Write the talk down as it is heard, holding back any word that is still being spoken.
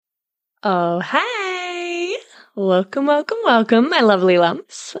Oh, hey! Welcome, welcome, welcome, my lovely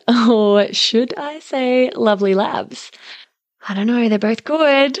lumps. Or should I say lovely labs? I don't know, they're both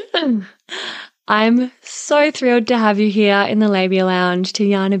good. I'm so thrilled to have you here in the Labia Lounge to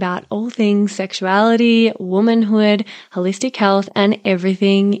yarn about all things sexuality, womanhood, holistic health, and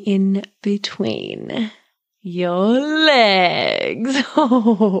everything in between. Your legs.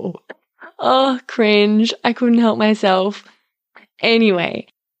 Oh, cringe. I couldn't help myself. Anyway,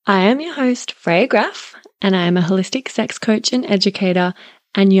 I am your host, Freya Graff, and I am a holistic sex coach and educator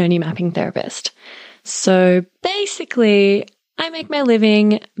and yoni mapping therapist. So basically, I make my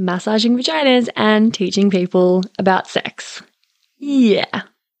living massaging vaginas and teaching people about sex. Yeah,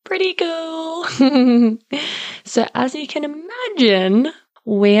 pretty cool. So as you can imagine,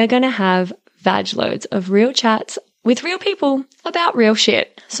 we are going to have vag loads of real chats with real people about real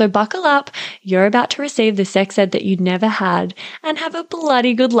shit. So buckle up, you're about to receive the sex ed that you never had and have a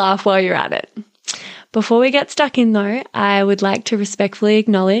bloody good laugh while you're at it. Before we get stuck in though, I would like to respectfully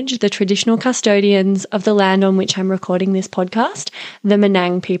acknowledge the traditional custodians of the land on which I'm recording this podcast, the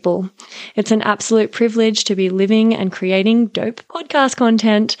Menang people. It's an absolute privilege to be living and creating dope podcast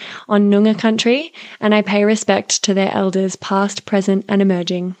content on Noongar country, and I pay respect to their elders past, present, and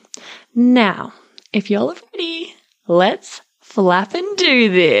emerging. Now, if y'all are ready, let's flap and do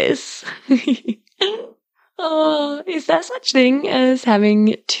this. Oh, is there such thing as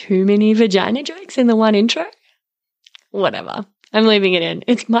having too many vagina jokes in the one intro? Whatever. I'm leaving it in.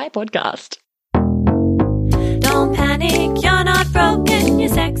 It's my podcast. Don't panic, you're not broken. Your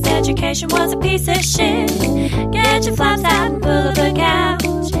sex education was a piece of shit. Get your flaps out and pull up a couch.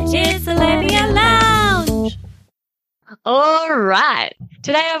 It's the Labia Lounge. All right.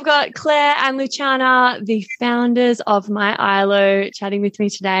 Today I've got Claire and Luciana, the founders of my ILO, chatting with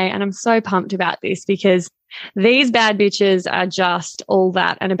me today. And I'm so pumped about this because these bad bitches are just all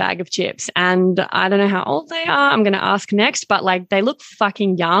that and a bag of chips. And I don't know how old they are. I'm going to ask next, but like they look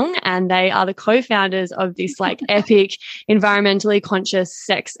fucking young, and they are the co-founders of this like epic environmentally conscious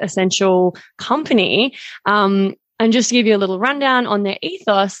sex essential company. And just to give you a little rundown on their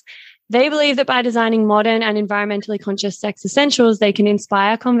ethos, they believe that by designing modern and environmentally conscious sex essentials, they can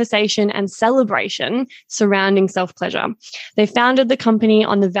inspire conversation and celebration surrounding self-pleasure. They founded the company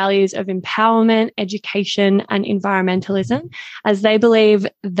on the values of empowerment, education, and environmentalism, as they believe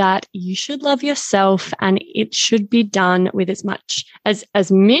that you should love yourself and it should be done with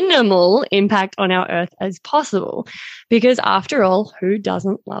as minimal impact on our earth as possible. Because after all, who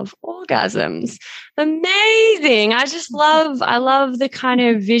doesn't love orgasms? Amazing. I love the kind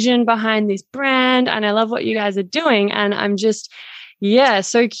of vision behind this brand, and I love what you guys are doing. And I'm just,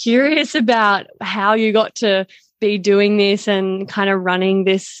 so curious about how you got to be doing this and kind of running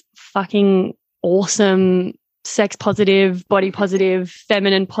this fucking awesome sex positive, body positive,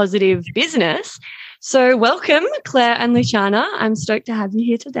 feminine positive business. So welcome, Claire and Luciana. I'm stoked to have you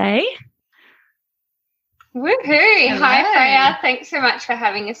here today. Woohoo! Hello. Hi, Freya. Thanks so much for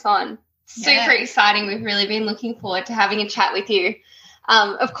having us on. Super exciting. We've really been looking forward to having a chat with you.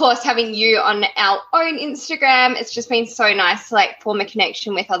 Of course, having you on our own Instagram, it's just been so nice to like form a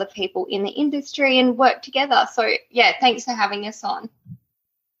connection with other people in the industry and work together. So yeah, thanks for having us on.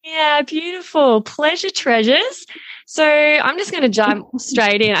 Yeah, beautiful. Pleasure treasures. So I'm just going to jump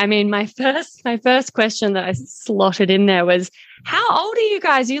straight in. I mean, my first question that I slotted in there was, how old are you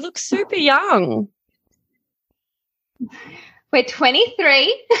guys? You look super young. We're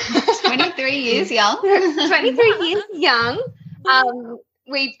 23. 23 years young. 23 years young.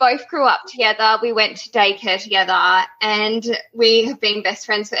 We both grew up together. We went to daycare together, and we have been best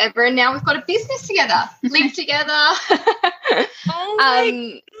friends forever. And now we've got a business together, live together. Oh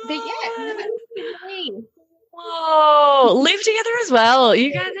my but yeah. Whoa, live together as well.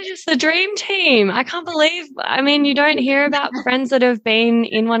 You guys are just the dream team. I can't believe, I mean, you don't hear about friends that have been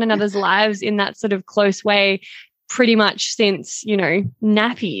in one another's lives in that sort of close way pretty much since,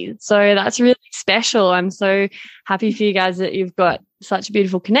 nappies. So that's really special. I'm so happy for you guys that you've got such a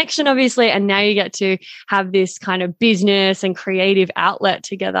beautiful connection, obviously, and now you get to have this kind of business and creative outlet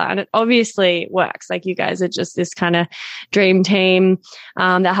together. And it obviously works. Like you guys are just this kind of dream team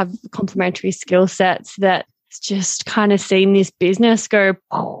that have complementary skill sets that just kind of seen this business go,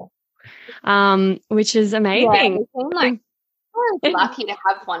 which is amazing. Yeah, we're lucky to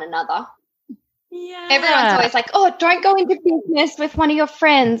have one another. Yeah. Everyone's always like, oh, don't go into business with one of your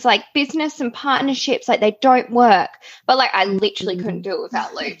friends. Like business and partnerships, like they don't work. But like I literally couldn't do it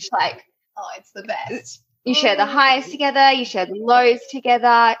without Luch. Like, oh, it's the best. You share the highs together, you share the lows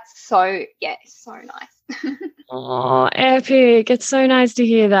together. So, yeah, it's so nice. Oh, epic. It's so nice to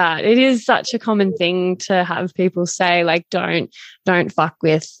hear that. It is such a common thing to have people say, like, don't fuck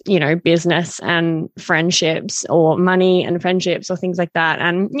with, business and friendships, or money and friendships, or things like that.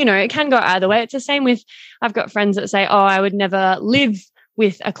 And, it can go either way. It's the same with, I've got friends that say, oh, I would never live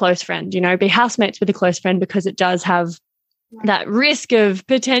with a close friend, be housemates with a close friend, because it does have that risk of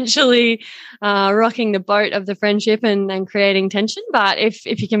potentially rocking the boat of the friendship and creating tension. But if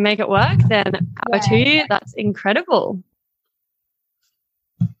you can make it work, then power to you. That's incredible.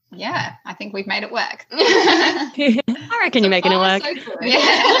 Yeah, I think we've made it work. I reckon you're making it work. So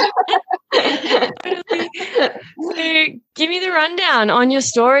yeah. So give me the rundown on your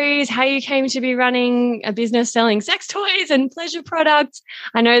stories, how you came to be running a business selling sex toys and pleasure products.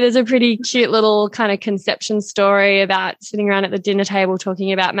 I know there's a pretty cute little kind of conception story about sitting around at the dinner table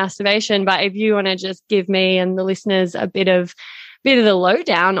talking about masturbation, but if you want to just give me and the listeners a bit of the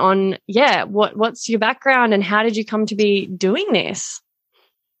lowdown on, what's your background and how did you come to be doing this?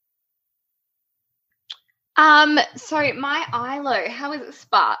 So my ILO, how is it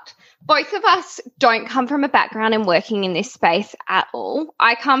sparked? Both of us don't come from a background in working in this space at all.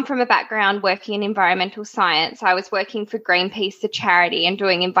 I come from a background working in environmental science. I was working for Greenpeace, the charity, and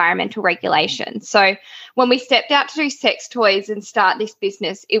doing environmental regulation. So when we stepped out to do sex toys and start this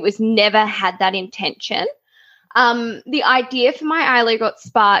business, it was never had that intention. The idea for my ILO got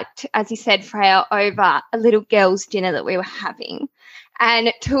sparked, as you said, Freya, over a little girls' dinner that we were having.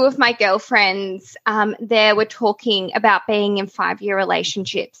 And two of my girlfriends there were talking about being in 5-year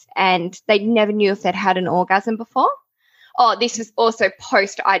relationships, and they never knew if they'd had an orgasm before. Oh, this was also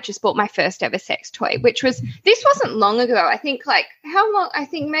post I just bought my first ever sex toy, this wasn't long ago. I think how long? I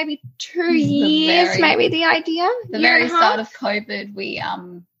think maybe 2 years, maybe the idea. The very start of COVID,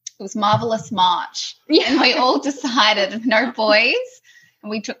 it was Marvelous March. Yeah. And we all decided no boys. And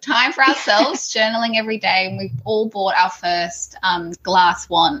we took time for ourselves, journaling every day, and we all bought our first glass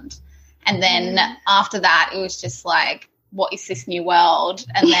wand. And then after that, it was just like, what is this new world?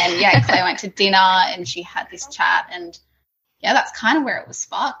 And then, Claire went to dinner and she had this chat, and, that's kind of where it was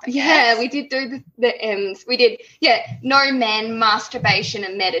sparked, I guess. Yeah, we did do the M's. We did, no men, masturbation,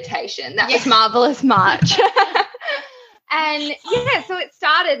 and meditation. That was Marvelous March. And, so it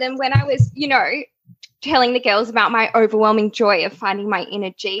started. And when I was, telling the girls about my overwhelming joy of finding my inner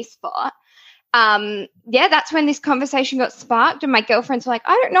G spot, that's when this conversation got sparked, and my girlfriends were like,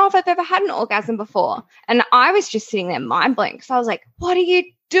 I don't know if I've ever had an orgasm before. And I was just sitting there mind blown, because I was like, what are you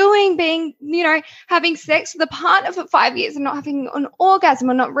doing being, having sex with a partner for 5 years and not having an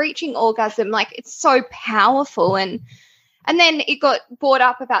orgasm or not reaching orgasm? Like, it's so powerful. And then it got brought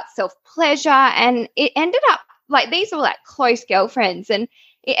up about self-pleasure, and it ended up these were close girlfriends, and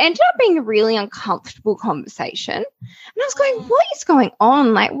it ended up being a really uncomfortable conversation. And I was going, what is going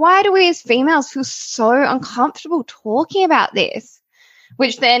on? Why do we as females feel so uncomfortable talking about this?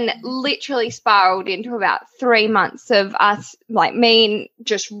 Which then literally spiraled into about 3 months of us, me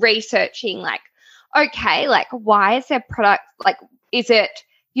just researching, okay, why is there product, is it,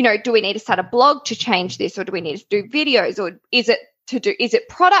 do we need to start a blog to change this, or do we need to do videos, or is it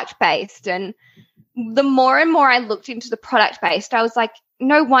product based? And the more and more I looked into the product based, I was like,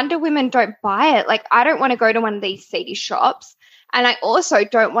 no wonder women don't buy it. I don't want to go to one of these seedy shops. And I also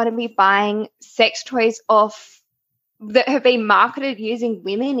don't want to be buying sex toys off that have been marketed using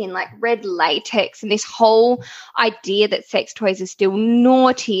women in red latex, and this whole idea that sex toys are still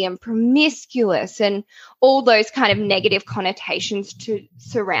naughty and promiscuous and all those kind of negative connotations to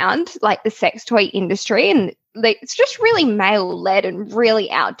surround the sex toy industry. And it's just really male led and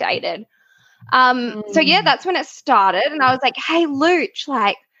really outdated. That's when it started, and I was like, hey, Luch,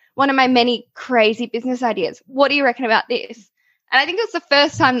 one of my many crazy business ideas. What do you reckon about this? And I think it was the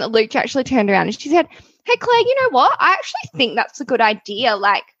first time that Luch actually turned around and she said, hey, Claire, you know what? I actually think that's a good idea.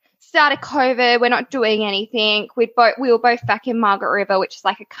 Start of COVID, we're not doing anything. We were both back in Margaret River, which is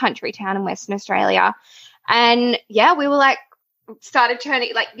a country town in Western Australia. And we were started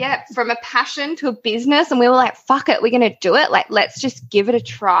turning from a passion to a business, and we were fuck it, we're going to do it. Let's just give it a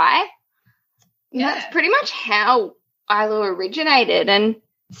try. Yeah. That's pretty much how ILO originated. And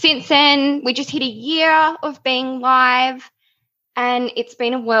since then, we just hit a year of being live, and it's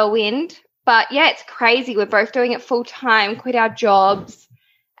been a whirlwind. But, it's crazy. We're both doing it full time, quit our jobs,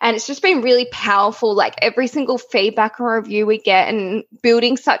 and it's just been really powerful. Every single feedback or review we get, and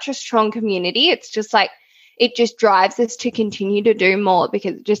building such a strong community, it's just it just drives us to continue to do more,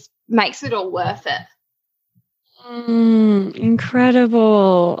 because it just makes it all worth it.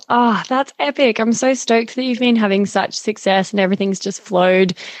 Incredible. That's epic. I'm so stoked that you've been having such success and everything's just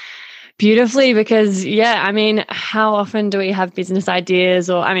flowed beautifully, because I mean, how often do we have business ideas?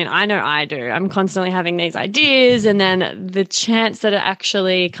 Or I mean, I know I do. I'm constantly having these ideas, and then the chance that it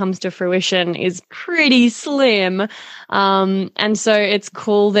actually comes to fruition is pretty slim. And so it's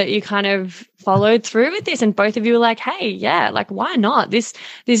cool that you kind of followed through with this, and both of you were like, hey, yeah, like, why not? This,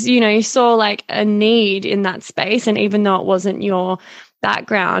 you saw like a need in that space. And even though it wasn't your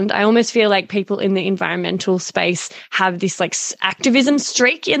background, I almost feel like people in the environmental space have this like activism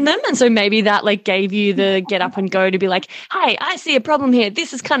streak in them. And so maybe that like gave you the get up and go to be like, hey, I see a problem here.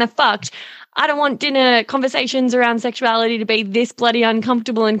 This is kind of fucked. I don't want dinner conversations around sexuality to be this bloody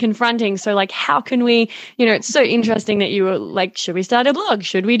uncomfortable and confronting. So like, how can we, it's so interesting that you were like, should we start a blog?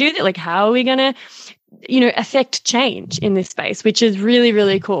 Should we do that? Like, how are we going to, affect change in this space, which is really,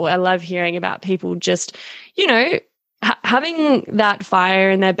 really cool. I love hearing about people just, having that fire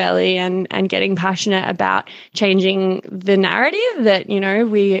in their belly and getting passionate about changing the narrative that,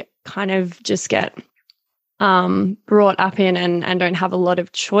 we kind of just get brought up in and don't have a lot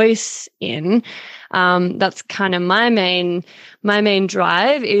of choice in. That's kind of my main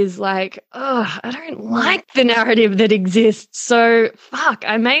drive is like, oh, I don't like the narrative that exists. So fuck,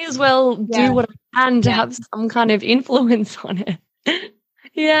 I may as well do what I can to have some kind of influence on it.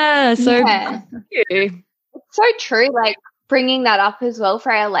 Yeah. So thank you. It's so true. Like bringing that up as well,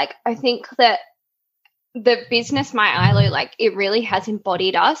 Freya, like I think that the business, My ILO, like it really has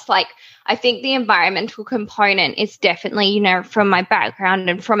embodied us. Like I think the environmental component is definitely, from my background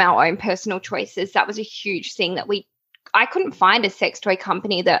and from our own personal choices, that was a huge thing that I couldn't find a sex toy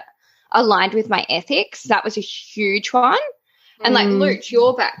company that aligned with my ethics. That was a huge one. And like Luch,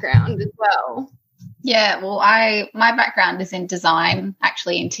 your background as well. Yeah, well, my background is in design,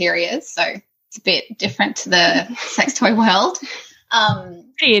 actually interiors, so it's a bit different to the sex toy world.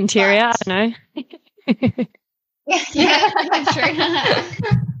 Pretty interior, I don't know. yeah, that's true.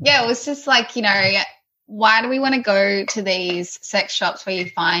 Yeah, it was just like, why do we want to go to these sex shops where you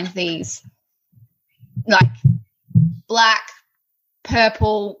find these like black,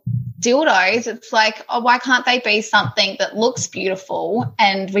 purple dildos? It's like, oh, why can't they be something that looks beautiful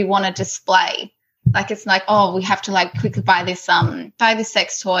and we want to display? Like it's like, oh, we have to like quickly buy this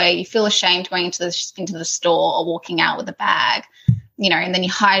sex toy. You feel ashamed going into the store or walking out with a bag, and then you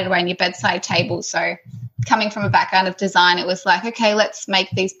hide it away on your bedside table. So coming from a background of design, it was like, okay, let's make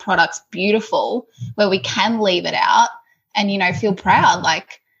these products beautiful where we can leave it out and, feel proud.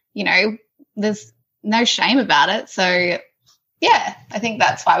 Like, there's no shame about it. So yeah, I think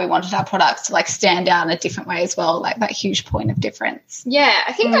that's why we wanted our products to like stand out in a different way as well, like that huge point of difference. Yeah,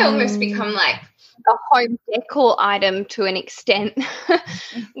 I think they almost become like a home decor item to an extent,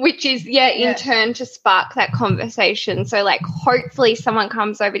 which is, in turn to spark that conversation. So like hopefully someone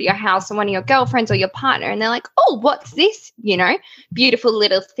comes over to your house and one of your girlfriends or your partner and they're like, oh, what's this, beautiful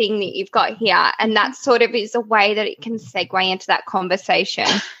little thing that you've got here. And that sort of is a way that it can segue into that conversation.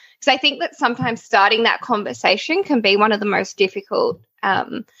 Because I think that sometimes starting that conversation can be one of the most difficult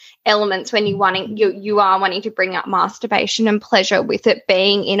elements when you are wanting to bring up masturbation and pleasure, with it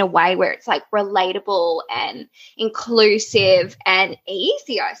being in a way where it's like relatable and inclusive and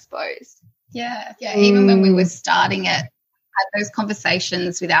easy, I suppose. Yeah. Even when we were starting it, had those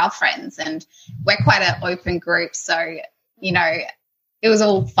conversations with our friends, and we're quite an open group, so it was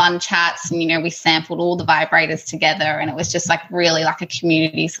all fun chats, and we sampled all the vibrators together, and it was just like really like a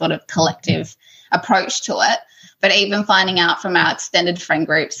community sort of collective approach to it. But even finding out from our extended friend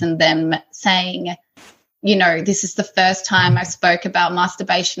groups and them saying, this is the first time I spoke about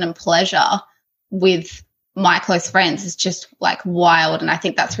masturbation and pleasure with my close friends is just like wild. And I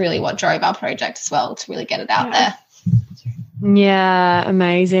think that's really what drove our project as well, to really get it out there. Yeah,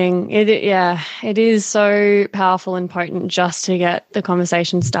 amazing. It is so powerful and potent just to get the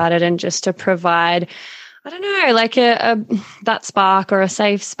conversation started and just to provide, I don't know, like that spark or a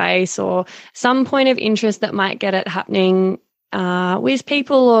safe space or some point of interest that might get it happening with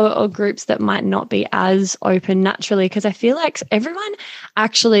people or groups that might not be as open naturally, because I feel like everyone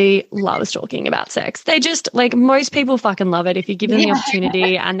actually loves talking about sex. They just, like, most people fucking love it if you give them the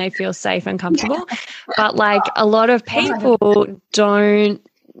opportunity and they feel safe and comfortable. But like a lot of people don't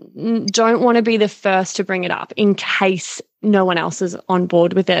want to be the first to bring it up in case no one else is on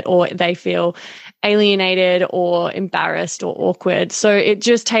board with it, or they feel alienated or embarrassed or awkward. So it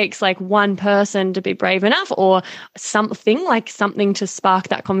just takes like one person to be brave enough, or something to spark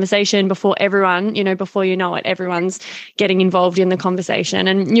that conversation before everyone, before you know it, everyone's getting involved in the conversation.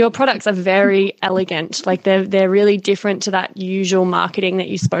 And your products are very elegant. Like they're really different to that usual marketing that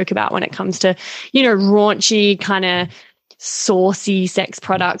you spoke about when it comes to, raunchy kind of saucy sex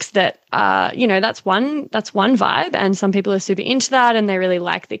products that that's one vibe, and some people are super into that and they really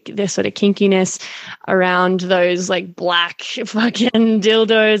like the sort of kinkiness around those like black fucking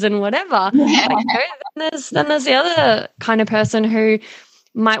dildos and whatever. Yeah. Then there's the other kind of person who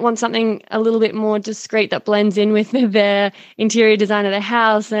might want something a little bit more discreet that blends in with their interior design of the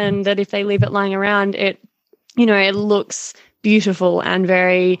house, and that if they leave it lying around, it looks beautiful and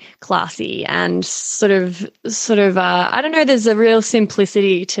very classy and sort of I don't know, there's a real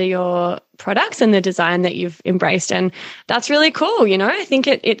simplicity to your products and the design that you've embraced, and that's really cool. I think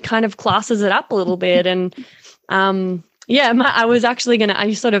it kind of classes it up a little bit. And I was actually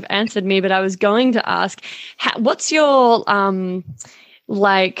you sort of answered me, but I was going to ask, what's your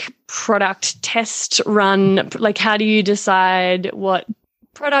like product test run, like how do you decide what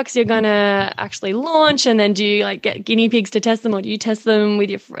products you're going to actually launch, and then do you like get guinea pigs to test them, or do you test them with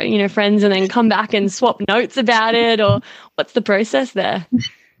your friends and then come back and swap notes about it, or what's the process there?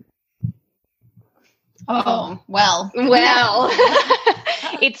 Oh, well.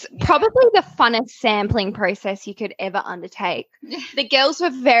 It's probably the funnest sampling process you could ever undertake. The girls were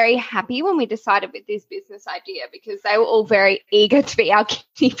very happy when we decided with this business idea because they were all very eager to be our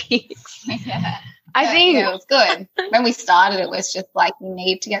guinea pigs. Yeah. I think it was good. When we started, it was just like you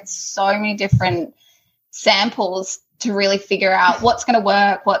need to get so many different samples to really figure out what's going to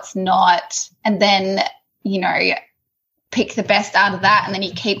work, what's not, and then, pick the best out of that, and then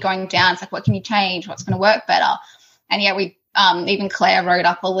you keep going down. It's like, what can you change? What's going to work better? And yeah, we even Claire wrote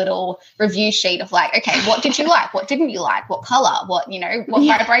up a little review sheet of like, okay, what did you like? What didn't you like? What color? What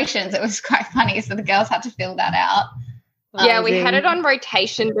vibrations? It was quite funny. So the girls had to fill that out. Yeah, we had it on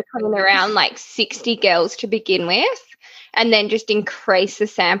rotation between around like 60 girls to begin with, and then just increase the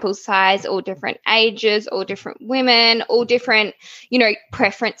sample size, all different ages, all different women, all different,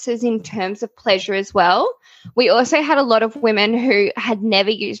 preferences in terms of pleasure as well. We also had a lot of women who had never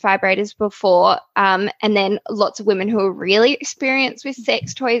used vibrators before, and then lots of women who were really experienced with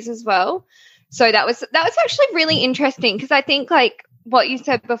sex toys as well. So that was actually really interesting, because I think like what you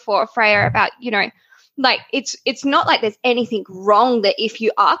said before, Freya, about, like it's not like there's anything wrong that if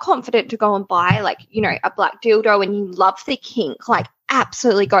you are confident to go and buy like, a black dildo and you love the kink, like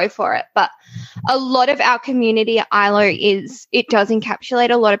absolutely go for it. But a lot of our community at ILO it does encapsulate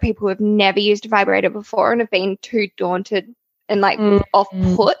a lot of people who have never used a vibrator before and have been too daunted and like off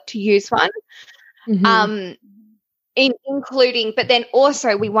put to use one. Mm-hmm. Including, but then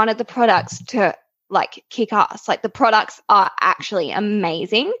also we wanted the products to like kick ass. Like the products are actually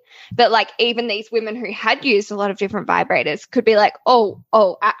amazing, but like even these women who had used a lot of different vibrators could be like, oh,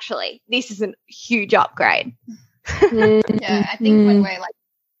 actually this is a huge upgrade. Yeah, I think when we're like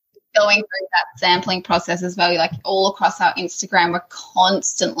going through that sampling process as well, like all across our Instagram, we're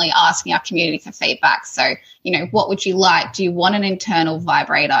constantly asking our community for feedback. So, what would you like? Do you want an internal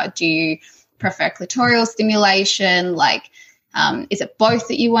vibrator? Do you prefer clitoral stimulation? Like, is it both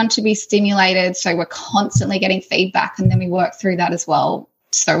that you want to be stimulated? So we're constantly getting feedback, and then we work through that as well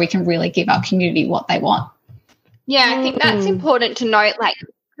so we can really give our community what they want. Yeah, I think that's important to note, like,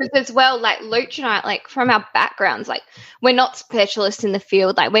 because as well, like Luch and I, like from our backgrounds, like we're not specialists in the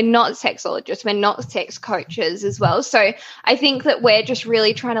field, like we're not sexologists, we're not sex coaches as well. So I think that we're just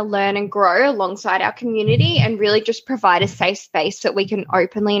really trying to learn and grow alongside our community and really just provide a safe space that we can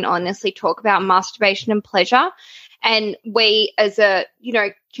openly and honestly talk about masturbation and pleasure. And we as a,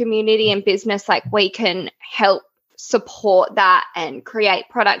 community and business, like we can help support that and create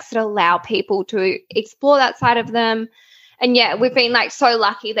products that allow people to explore that side of them. And yeah, we've been like so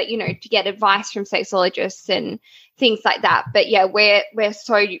lucky that, to get advice from sexologists and things like that. But yeah, we're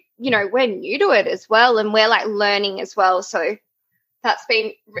so, we're new to it as well, and we're like learning as well. So that's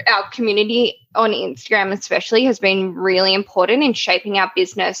been our community on Instagram especially has been really important in shaping our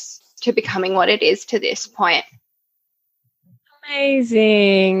business to becoming what it is to this point.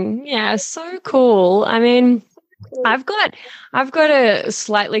 Amazing. Yeah, so cool. I mean, I've got a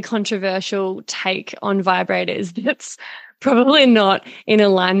slightly controversial take on vibrators that's probably not in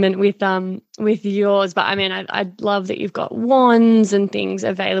alignment with yours, but I mean, I love that you've got wands and things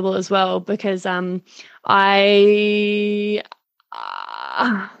available as well, because I mean,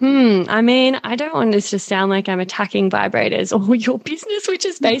 I don't want this to sound like I'm attacking vibrators or your business, which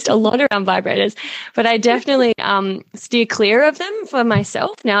is based a lot around vibrators, but I definitely steer clear of them for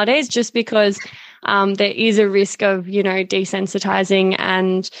myself nowadays, just because there is a risk of, desensitizing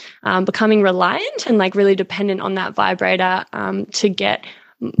and becoming reliant and like really dependent on that vibrator to get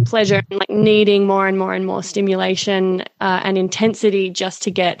pleasure and like needing more and more and more stimulation and intensity just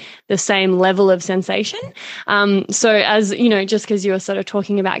to get the same level of sensation. So as you know, just because you were sort of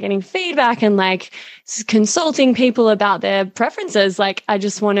talking about getting feedback and like consulting people about their preferences, like I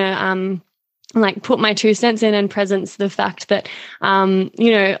just want to like put my 2 cents in and presence the fact that,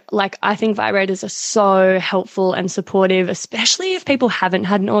 you know, like I think vibrators are so helpful and supportive, especially if people haven't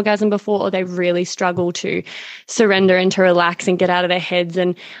had an orgasm before or they really struggle to surrender and to relax and get out of their heads.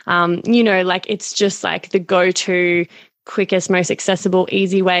 And, you know, like it's just like the go-to quickest, most accessible,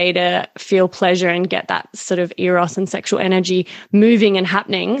 easy way to feel pleasure and get that sort of eros and sexual energy moving and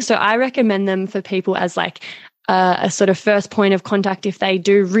happening. So I recommend them for people as like a sort of first point of contact if they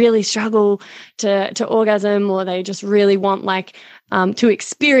do really struggle to orgasm, or they just really want like to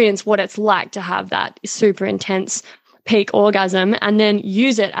experience what it's like to have that super intense peak orgasm, and then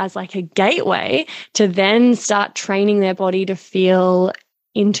use it as like a gateway to then start training their body to feel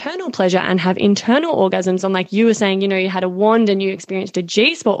internal pleasure and have internal orgasms. And like you were saying, you know, you had a wand and you experienced a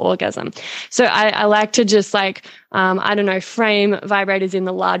G-spot orgasm. So I like to just like, I don't know, frame vibrators in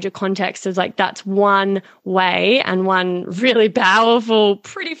the larger context as like, that's one way and one really powerful,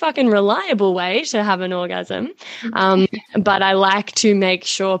 pretty fucking reliable way to have an orgasm. But I like to make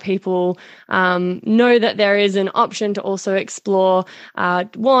sure people know that there is an option to also explore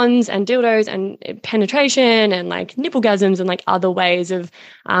wands and dildos and penetration and like nipplegasms and like other ways of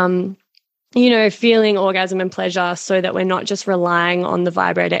you know, feeling orgasm and pleasure, so that we're not just relying on the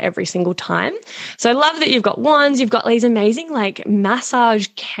vibrator every single time. So I love that you've got wands, you've got these amazing like massage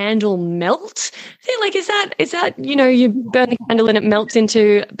candle melt. Like, is that, you know, you burn the candle and it melts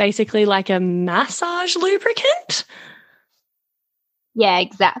into basically like a massage lubricant? Yeah,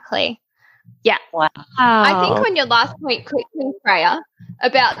 exactly. Yeah. Wow. I think on your last point quickly, Freya,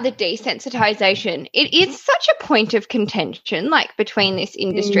 about the desensitization, it is such a point of contention, like between this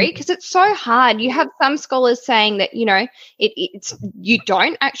industry, because it's so hard. You have some scholars saying that, you know,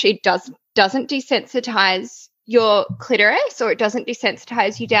 doesn't desensitize your clitoris, or it doesn't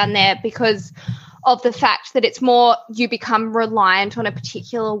desensitize you down there because of the fact that it's more you become reliant on a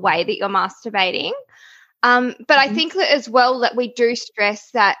particular way that you're masturbating. But I think that as well that we do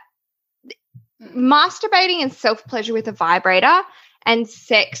stress that masturbating and self-pleasure with a vibrator and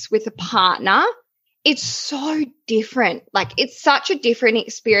sex with a partner, it's so different. Like, it's such a different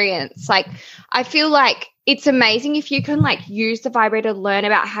experience. Like, I feel like it's amazing if you can like use the vibrator to learn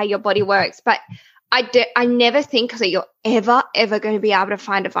about how your body works, but I never think that you're ever going to be able to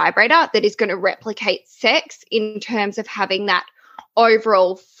find a vibrator that is going to replicate sex in terms of having that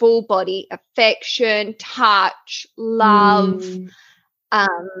overall full body affection, touch, love,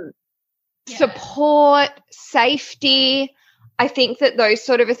 support, safety. I think that those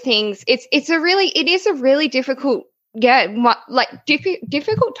sort of things, it is a really difficult,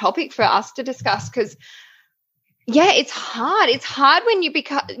 difficult topic for us to discuss, because it's hard. It's hard when you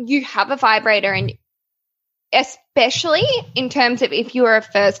have a vibrator, and especially in terms of if you are a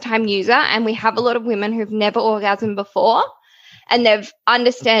first time user, and we have a lot of women who've never orgasmed before, and they've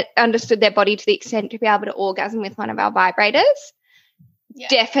understood their body to the extent to be able to orgasm with one of our vibrators.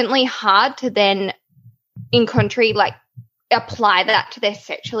 Definitely hard to then, in contrary, like apply that to their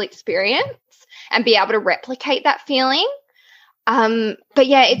sexual experience and be able to replicate that feeling. But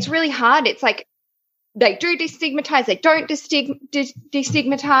yeah, it's really hard. It's like they do destigmatize, they don't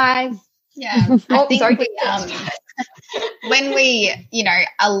destigmatize. Yeah. When we, you know,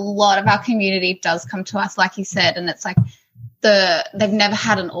 a lot of our community does come to us, like you said, and it's like they've never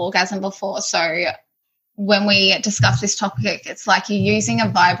had an orgasm before. So when we discuss this topic, it's like you're using a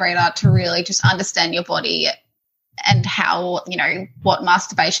vibrator to really just understand your body and how, you know, what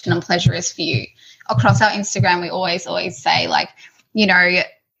masturbation and pleasure is for you. Across our Instagram, we always say, like, you know,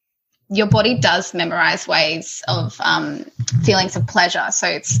 your body does memorize ways of feelings of pleasure. So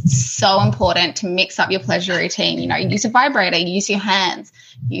it's so important to mix up your pleasure routine. You know, use a vibrator, use your hands,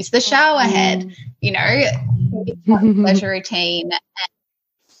 use the shower head, you know, pleasure routine. And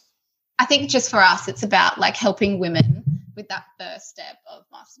I think just for us, it's about like helping women with that first step of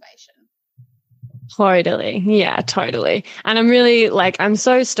masturbation. Totally. Yeah, totally. And I'm really like, I'm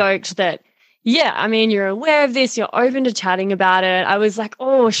so stoked that, yeah, I mean, you're aware of this, you're open to chatting about it. I was like,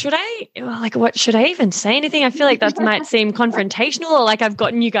 oh, should I even say anything? I feel like that might seem confrontational, or like I've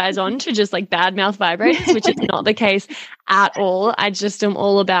gotten you guys on to just like badmouth vibrators, which is not the case at all. I just am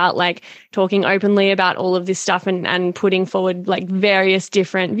all about like talking openly about all of this stuff and putting forward like various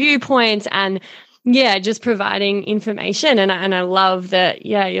different viewpoints and just providing information. And I love that,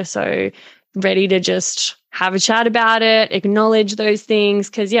 you're so ready to just have a chat about it, acknowledge those things.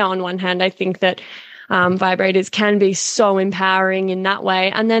 Because, on one hand, I think that vibrators can be so empowering in that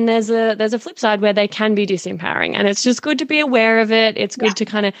way. And then there's a flip side where they can be disempowering, and it's just good to be aware of it. It's good to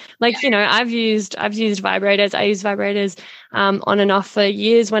kind of like, you know, I've used vibrators. I used vibrators on and off for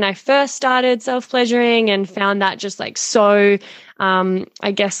years when I first started self-pleasuring, and found that just like so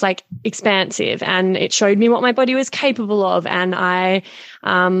I guess like expansive, and it showed me what my body was capable of. And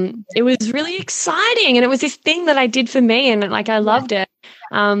it was really exciting, and it was this thing that I did for me, and like I loved it.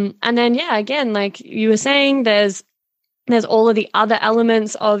 And then, again, like you were saying, there's all of the other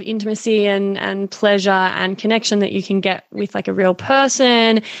elements of intimacy and pleasure and connection that you can get with like a real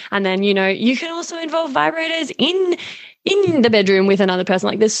person. And then, you know, you can also involve vibrators in the bedroom with another person.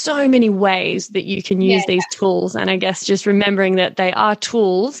 Like there's so many ways that you can use these tools. And I guess just remembering that they are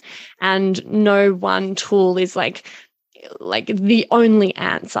tools, and no one tool is like the only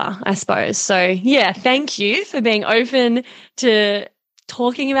answer, I suppose. So yeah, thank you for being open to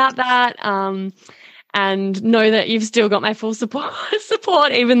talking about that. And know that you've still got my full support,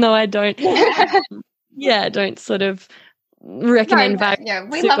 even though I don't, don't sort of recommend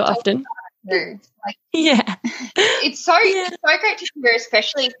vibrators we super love often. Like, it's so great to hear,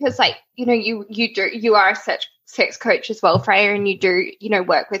 especially because, like, you know, you are a sex coach as well, Freya, and you do, you know,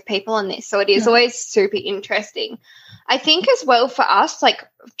 work with people on this, so it is always super interesting. I think as well for us, like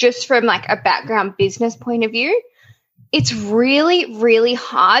just from like a background business point of view, it's really, really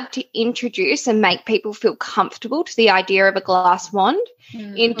hard to introduce and make people feel comfortable to the idea of a glass wand.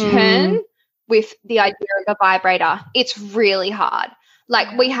 In turn, with the idea of a vibrator, it's really hard.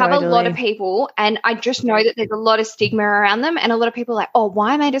 Like we have a lot of people, and I just know that there's a lot of stigma around them, and a lot of people are like, oh,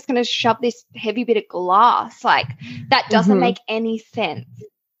 why am I just going to shove this heavy bit of glass? Like that doesn't make any sense.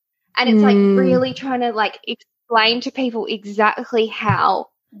 And it's like really trying to like explain to people exactly how,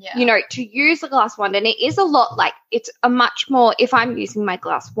 you know, to use a glass wand. And it is a lot like, it's a much more, if I'm using my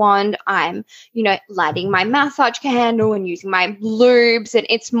glass wand, I'm, you know, lighting my massage candle and using my lubes, and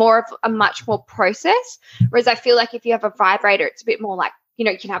it's more of a much more process. Whereas I feel like if you have a vibrator, it's a bit more like, you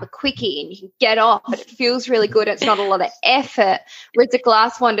know, you can have a quickie and you can get off, but it feels really good. It's not a lot of effort. Whereas a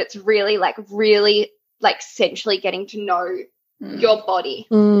glass wand, it's really like essentially getting to know your body.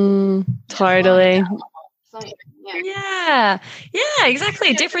 Totally. So, Yeah,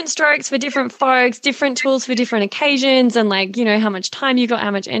 exactly. Different strokes for different folks, different tools for different occasions, and like, you know, how much time you got,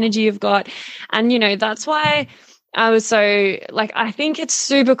 how much energy you've got. And, you know, that's why I was so like, I think it's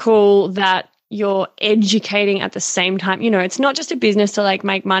super cool that you're educating at the same time. You know, it's not just a business to like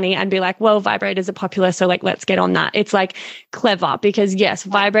make money and be like, well, vibrators are popular, so like, let's get on that. It's like clever because yes,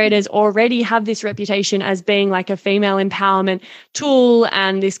 vibrators already have this reputation as being like a female empowerment tool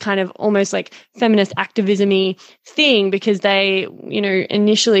and this kind of almost like feminist activism-y thing, because they, you know,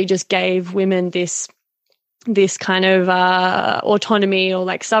 initially just gave women this kind of autonomy or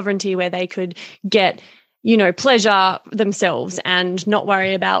like sovereignty where they could get, you know, pleasure themselves and not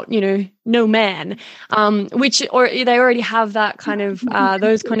worry about, you know, no man, or they already have that kind of,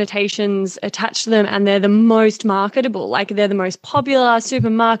 those connotations attached to them, and they're the most marketable, like they're the most popular,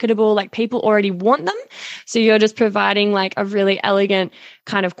 super marketable, like people already want them. So you're just providing like a really elegant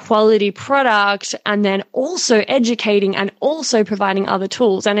kind of quality product, and then also educating and also providing other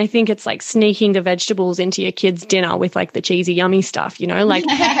tools. And I think it's like sneaking the vegetables into your kids' dinner with like the cheesy, yummy stuff, you know, like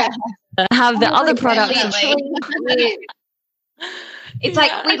have the other products. It's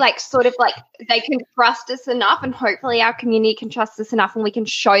like we like sort of like they can trust us enough, and hopefully our community can trust us enough, and we can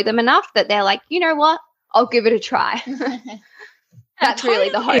show them enough that they're like, you know what, I'll give it a try. That's really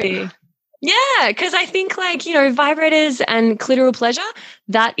the hope. Yeah, because I think like, you know, vibrators and clitoral pleasure,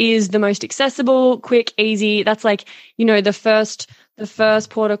 that is the most accessible, quick, easy. That's like, you know, the first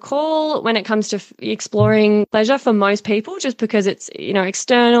port of call when it comes to exploring pleasure for most people, just because it's, you know,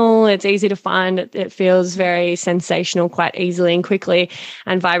 external, it's easy to find, it feels very sensational quite easily and quickly,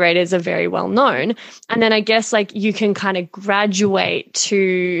 and vibrators are very well known. And then I guess like you can kind of graduate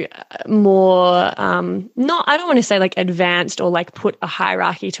to more, I don't want to say like advanced or like put a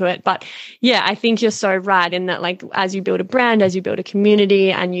hierarchy to it, but yeah, I think you're so right in that like as you build a brand, as you build a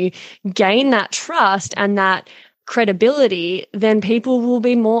community and you gain that trust and that credibility, then people will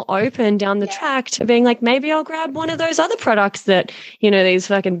be more open down the track to being like, maybe I'll grab one of those other products that, you know, these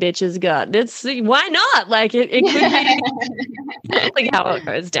fucking bitches got. It's why not? Like it could be like how it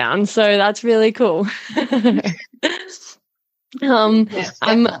goes down. So that's really cool. Yes,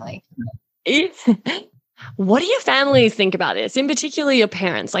 definitely. What do your families think about this? In particular, your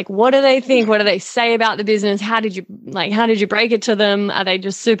parents. Like, what do they think? What do they say about the business? How did you break it to them? Are they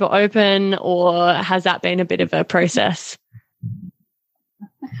just super open, or has that been a bit of a process?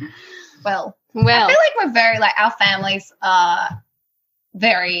 Well, I feel like we're very, like, our families are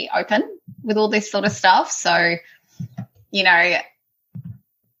very open. with all this sort of stuff. So, you know,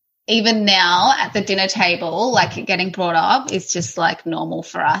 even now at the dinner table, like getting brought up is just like normal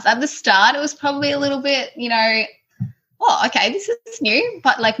for us. At the start, it was probably a little bit, you know, oh, okay, this is new.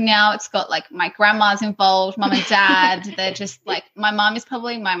 But like now it's got like my grandma's involved, mum and dad. They're just like, my mum is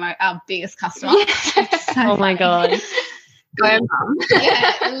probably our biggest customer. Oh my God. Go, Mum.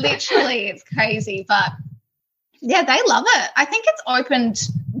 Yeah, literally, it's crazy. But yeah, they love it. I think it's opened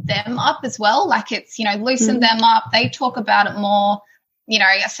them up as well. Like it's, you know, loosened them up. They talk about it more. You know,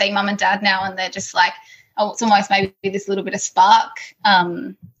 I see mum and dad now and they're just like, oh, it's almost maybe this little bit of spark.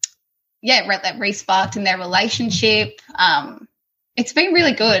 That re-sparked in their relationship. It's been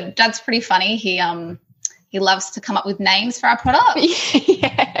really good. Dad's pretty funny. He loves to come up with names for our products.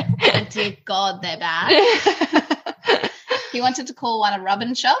 Yeah. And dear God, they're bad. He wanted to call one a rub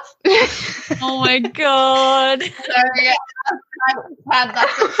and shove. Oh my God. So yeah,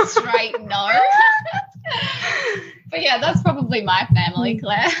 that's a straight no. But yeah, that's probably my family,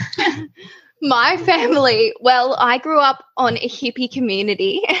 Claire. My family, well, I grew up on a hippie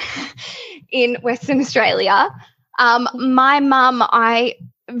community in Western Australia. My mum, I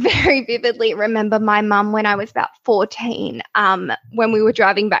very vividly remember my mum when I was about 14, when we were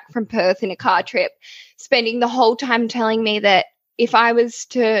driving back from Perth in a car trip, spending the whole time telling me that if I was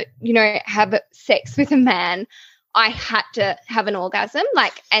to, you know, have sex with a man, I had to have an orgasm,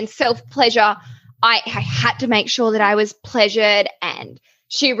 like, and self-pleasure. I had to make sure that I was pleasured, and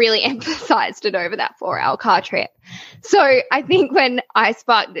she really emphasized it over that 4-hour car trip. So I think when I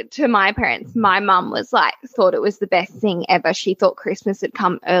sparked it to my parents, my mum was like, thought it was the best thing ever. She thought Christmas had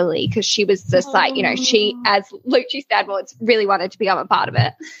come early because she was just like, you know, she, as Luci's dad was, really wanted to become a part of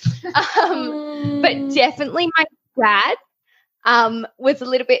it. But definitely my dad was a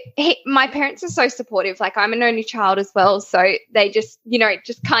little bit, my parents are so supportive. Like, I'm an only child as well. So they just, you know,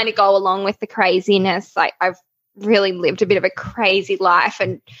 just kind of go along with the craziness. Like, I've really lived a bit of a crazy life,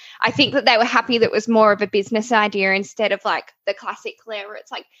 and I think that they were happy that it was more of a business idea instead of like the classic Claire where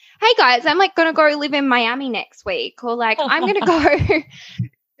it's like, hey guys, I'm like gonna go live in Miami next week, or like I'm gonna go do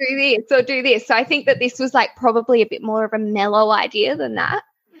this or do this. So I think that this was like probably a bit more of a mellow idea than that.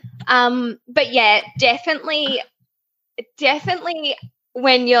 But yeah, definitely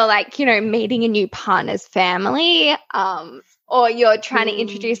when you're like, you know, meeting a new partner's family, or you're trying to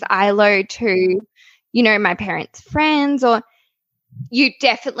introduce ILO to, you know, my parents' friends, or you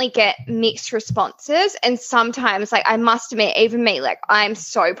definitely get mixed responses. And sometimes, like, I must admit, even me, like, I'm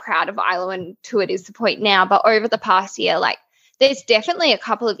so proud of ILO, and to it is the point now. But over the past year, like, there's definitely a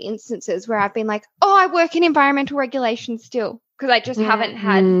couple of instances where I've been like, oh, I work in environmental regulation still, because I just haven't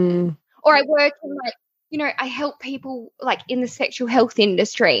had, or I work in, like, you know, I help people like in the sexual health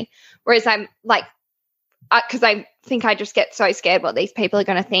industry, whereas I'm like, because I think I just get so scared what these people are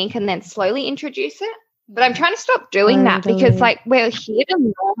going to think, and then slowly introduce it. But I'm trying to stop doing that, because like we're here to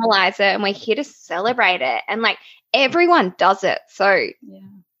normalize it and we're here to celebrate it, and like everyone does it. So yeah,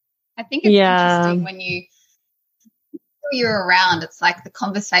 I think it's interesting when you're around. It's like the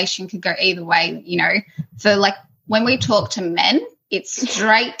conversation could go either way, you know. So like when we talk to men, it's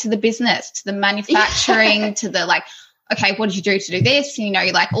straight to the business, to the manufacturing, to the like, okay, what did you do to do this? You know,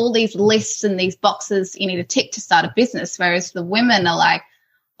 like all these lists and these boxes you need to tick to start a business, whereas the women are like,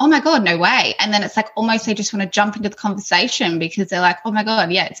 oh, my God, no way. And then it's like almost they just want to jump into the conversation because they're like, oh, my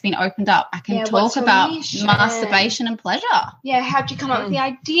God, yeah, it's been opened up. I can talk about masturbation and pleasure. Yeah, how'd you come up with the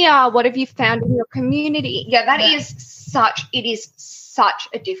idea? What have you found in your community? Yeah, that is such a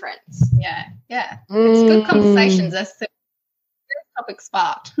difference. Yeah, yeah. It's good conversations. That's the topic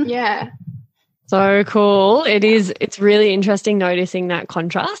sparked. Yeah. So cool. It's really interesting noticing that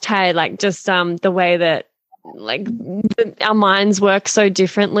contrast. Hey, like just the way that like our minds work so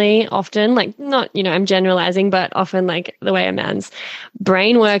differently often, like not, you know, I'm generalizing, but often like the way a man's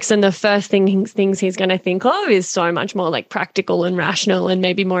brain works, and the first things he's going to think of is so much more like practical and rational and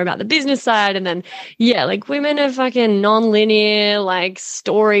maybe more about the business side. And then, yeah, like women are fucking non-linear, like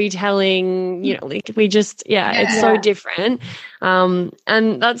storytelling, you know, like we just, it's so different. And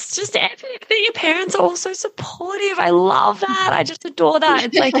that's just epic that your parents are also supportive. I love that. I just adore that.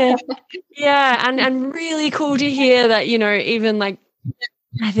 It's like and really cool to hear that, you know, even like,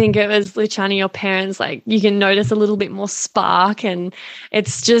 I think it was Luciana, your parents, like you can notice a little bit more spark, and it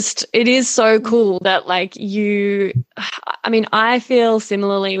is so cool that like I feel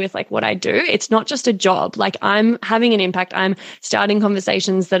similarly with like what I do. It's not just a job. Like I'm having an impact. I'm starting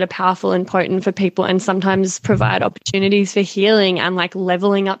conversations that are powerful and potent for people, and sometimes provide opportunities for healing and like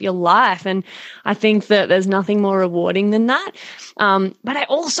leveling up your life. And I think that there's nothing more rewarding than that. But I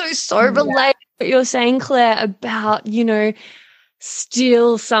also relate to what you're saying, Claire, about, you know,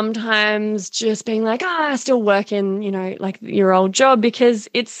 still sometimes just being like, I still work in, like your old job, because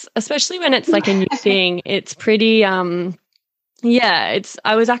it's, especially when it's like a new thing, it's pretty, I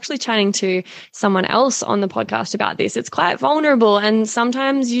was actually chatting to someone else on the podcast about this. It's quite vulnerable, and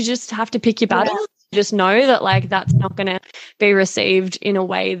sometimes you just have to pick your battles. Yeah. Just know that like that's not going to be received in a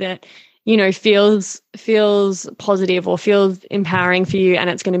way that, feels positive or feels empowering for you, and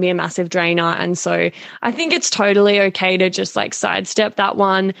it's going to be a massive drainer. And so I think it's totally okay to just like sidestep that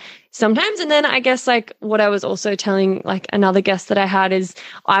one sometimes. And then I guess like what I was also telling like another guest that I had is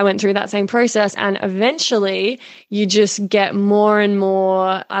I went through that same process, and eventually you just get more and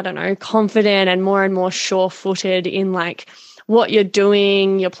more, I don't know, confident and more sure-footed in like what you're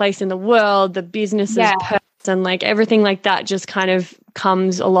doing, your place in the world, the business's purpose, and like everything like that just kind of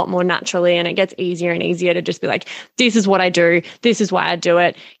comes a lot more naturally, and it gets easier and easier to just be like, this is what I do, this is why I do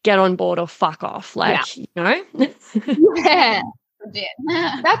it, get on board or fuck off. Like, Yeah.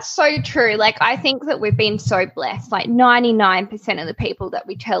 That's so true. Like, I think that we've been so blessed. Like 99% of the people that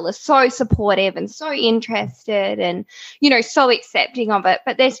we tell are so supportive and so interested and, so accepting of it.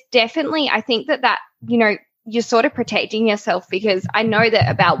 But there's definitely, I think that, you're sort of protecting yourself, because I know that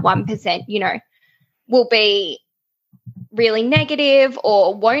about 1%, will be really negative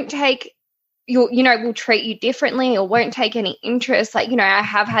or won't take will treat you differently or won't take any interest. Like, I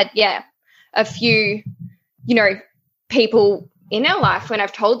have had, a few, people in our life when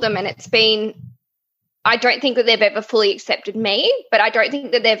I've told them, and it's been, I don't think that they've ever fully accepted me, but I don't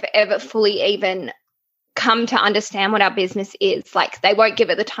think that they've ever fully even come to understand what our business is. Like, they won't give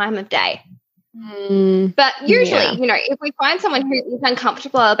it the time of day. But usually, if we find someone who is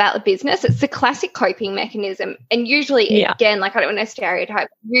uncomfortable about the business, it's the classic coping mechanism. And usually, again, like, I don't want to stereotype,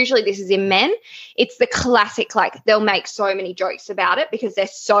 usually this is in men. It's the classic, like, they'll make so many jokes about it because they're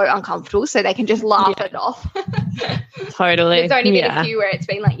so uncomfortable, so they can just laugh it off. Totally. There's only been a few where it's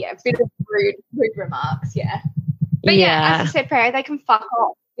been like, a bit of rude remarks, But as I said, Freya, they can fuck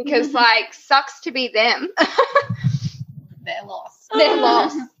off, because like, sucks to be them. They're lost. They're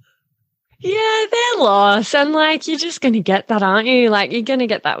lost. Yeah, they're lost. And like, you're just going to get that, aren't you? Like, you're going to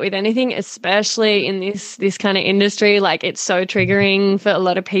get that with anything, especially in this kind of industry. Like, it's so triggering for a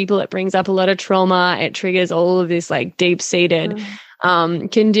lot of people. It brings up a lot of trauma. It triggers all of this like deep-seated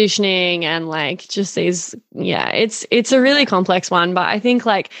conditioning, and like just these, it's a really complex one. But I think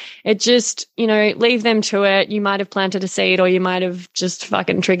like it just, leave them to it. You might have planted a seed, or you might have just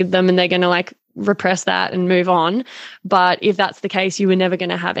fucking triggered them, and they're going to like repress that and move on. But if that's the case, you were never going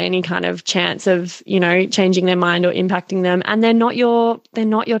to have any kind of chance of, changing their mind or impacting them. And they're not your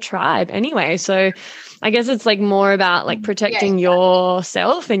tribe anyway. So I guess it's like more about like protecting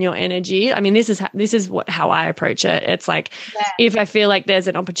yourself and your energy. I mean, this is how I approach it. It's like, if I feel like there's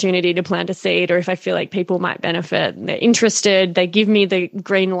an opportunity to plant a seed, or if I feel like people might benefit, they're interested, they give me the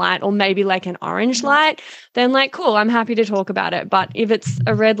green light, or maybe like an orange light, then like, cool, I'm happy to talk about it. But if it's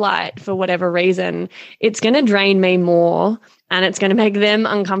a red light for whatever reason, it's going to drain me more, and it's going to make them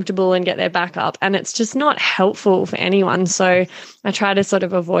uncomfortable and get their back up. And it's just not helpful for anyone. So I try to sort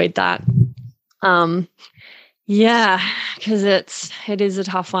of avoid that. Because it is a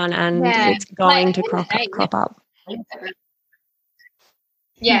tough one, and it's going to crop up.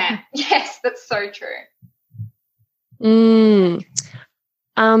 Yeah. Yes, that's so true.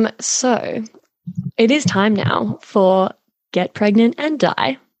 So it is time now for Get Pregnant and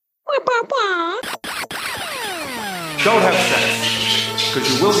Die. Don't have sex,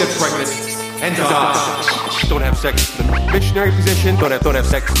 because you will get pregnant and die. Don't have sex in the missionary position. Don't have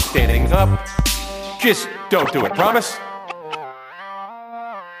sex standing up. Just don't do it. Promise?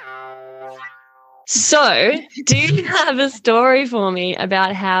 So, do you have a story for me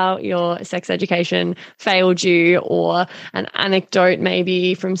about how your sex education failed you, or an anecdote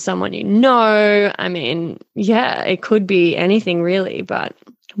maybe from someone you know? I mean, it could be anything really, but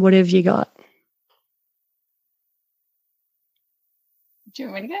what have you got? Do you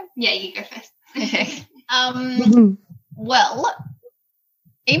want me to go? Yeah, you go first. Okay. Well,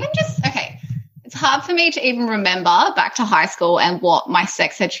 it's hard for me to even remember back to high school and what my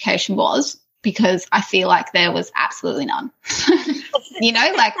sex education was, because I feel like there was absolutely none. I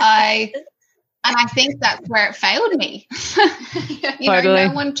think that's where it failed me.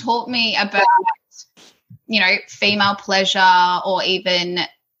 No one taught me about, female pleasure, or even,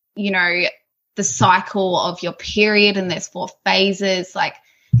 the cycle of your period, and there's 4 phases. Like,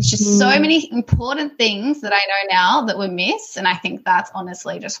 it's just so many important things that I know now that were missed. And I think that's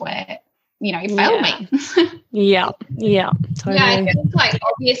honestly just where you failed me. Yeah, totally. Yeah, I think like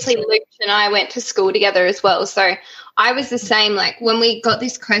obviously Luke and I went to school together as well. So I was the same. Like when we got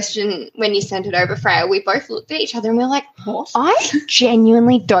this question, when you sent it over, Freya, we both looked at each other and we were like, I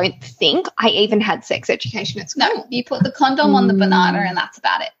genuinely don't think I even had sex education at school. No, you put the condom on the banana and that's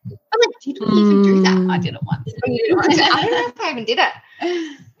about it. I'm like, did we even do that? I did it once. I don't know if I even did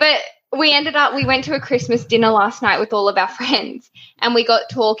it. But we went to a Christmas dinner last night with all of our friends and we got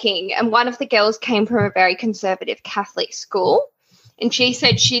talking, and one of the girls came from a very conservative Catholic school, and she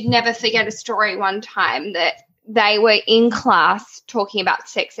said she'd never forget a story one time that they were in class talking about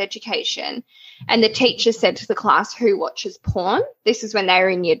sex education, and the teacher said to the class, who watches porn? This is when they were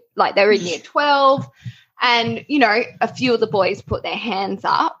in year 12, and, you know, a few of the boys put their hands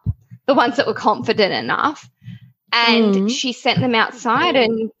up, the ones that were confident enough. And she sent them outside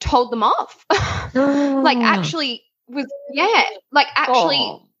and told them off.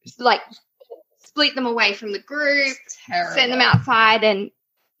 Split them away from the group, send them outside, and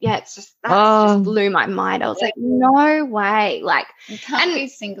it's just just blew my mind. I was like, no way. Like, you can't be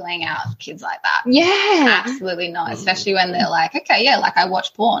singling out kids like that. Yeah. Absolutely not, especially when they're like, okay, yeah, like I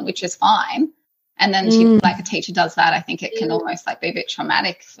watch porn, which is fine. And then like a teacher does that, I think it can almost like be a bit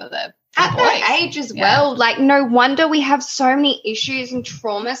traumatic for the at that age as well. Like, no wonder we have so many issues and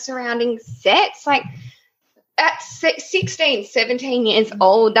trauma surrounding sex. Like, at 16, 17 years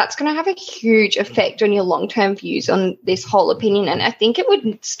old, that's going to have a huge effect on your long-term views on this whole opinion. And I think it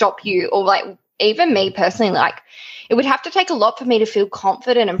would stop you, or like even me personally, like it would have to take a lot for me to feel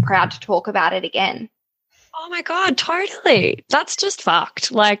confident and proud to talk about it again. Oh my God, totally. That's just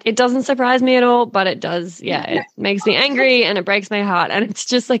fucked. Like, it doesn't surprise me at all, but it does. Yeah, it makes me angry and it breaks my heart, and it's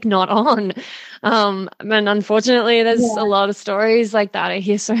just like not on. And unfortunately, there's a lot of stories like that. I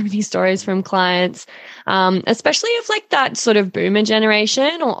hear so many stories from clients, especially of like that sort of boomer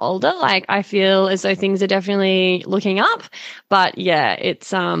generation or older. Like, I feel as though things are definitely looking up, but yeah,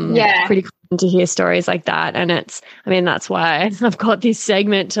 it's pretty common to hear stories like that. And that's why I've got this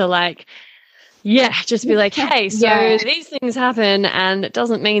segment to like, just be like, hey, so these things happen, and it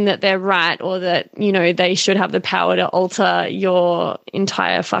doesn't mean that they're right or that, you know, they should have the power to alter your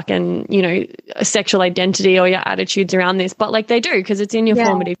entire fucking, you know, sexual identity or your attitudes around this. But like they do, because it's in your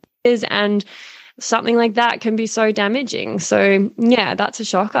formative years, and something like that can be so damaging. So yeah, that's a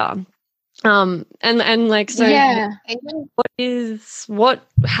shocker. What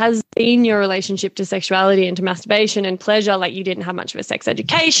has been your relationship to sexuality and to masturbation and pleasure? Like, you didn't have much of a sex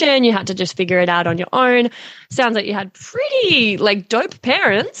education, you had to just figure it out on your own. Sounds like you had pretty like dope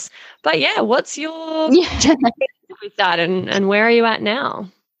parents, but yeah, what's your with that, and where are you at now?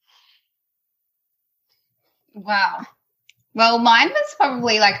 Wow. Well, mine was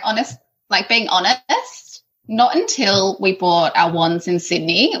probably being honest. Not until we bought our wands in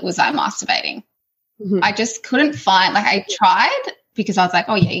Sydney was I masturbating. Mm-hmm. I just couldn't find, like, I tried because I was like,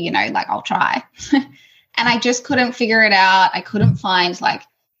 oh yeah, you know, like I'll try. And I just couldn't figure it out. I couldn't find, like,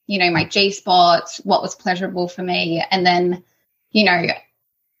 you know, my G-spots, what was pleasurable for me. And then, you know,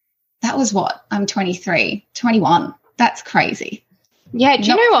 that was what? I'm 23, 21. That's crazy. Yeah,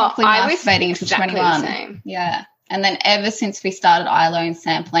 do you know what? I was masturbating until 21. The same. Yeah. And then ever since we started ILO and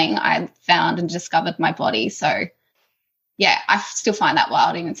sampling, I found and discovered my body. So, yeah, I still find that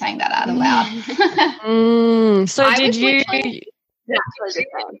wild even saying that out aloud. So did you?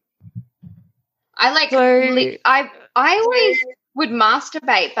 I always would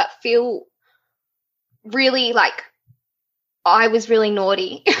masturbate but feel really like I was really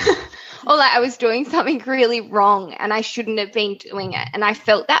naughty or like I was doing something really wrong and I shouldn't have been doing it. And I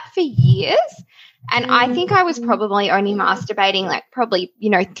felt that for years. And I think I was probably only masturbating like probably, you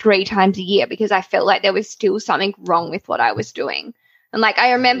know, 3 times a year because I felt like there was still something wrong with what I was doing. And like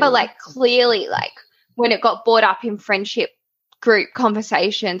I remember like clearly like when it got brought up in friendship group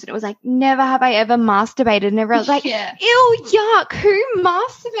conversations and it was like, never have I ever masturbated. And everyone was like, ew, yuck, who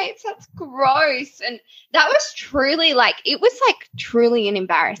masturbates? That's gross. And that was truly like, it was like truly an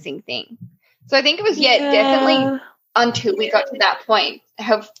embarrassing thing. So I think it was, definitely until we got to that point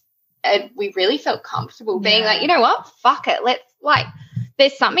we really felt comfortable being like, you know what, fuck it, let's like,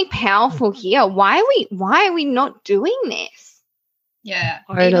 there's something powerful here. Why are we not doing this? Yeah,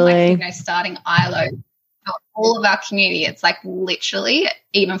 totally. Even like, you know, starting ILO, all of our community, it's like literally,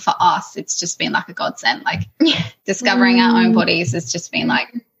 even for us, it's just been like a godsend. Like discovering our own bodies has just been like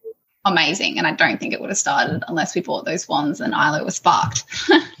amazing, and I don't think it would have started unless we bought those wands and ILO was sparked.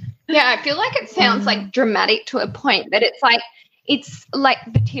 Yeah, I feel like it sounds like dramatic to a point, but it's like it's like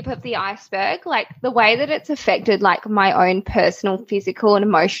the tip of the iceberg. Like the way that it's affected like my own personal physical and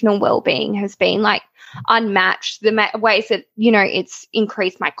emotional well-being has been like unmatched. The ways that, you know, it's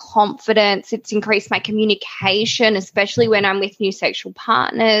increased my confidence, it's increased my communication, especially when I'm with new sexual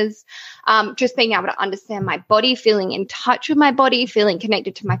partners. Just being able to understand my body, feeling in touch with my body, feeling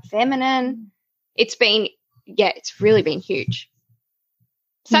connected to my feminine. It's been, it's really been huge.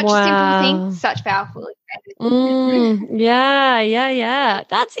 Such a simple thing, such powerful. Yeah.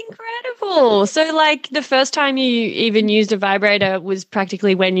 That's incredible. So, like, the first time you even used a vibrator was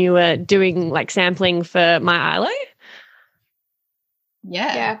practically when you were doing, like, sampling for my ILO?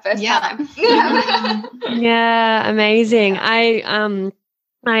 Yeah, first time. Yeah, amazing.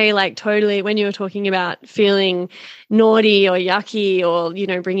 I like totally, when you were talking about feeling naughty or yucky or, you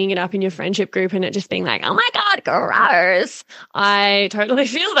know, bringing it up in your friendship group and it just being like, oh my God, gross. I totally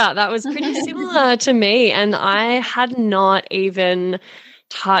feel that. That was pretty similar to me. And I had not even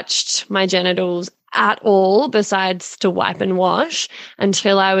touched my genitals at all besides to wipe and wash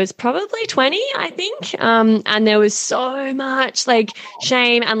until I was probably 20, I think. And there was so much like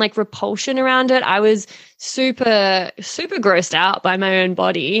shame and like repulsion around it. I was super grossed out by my own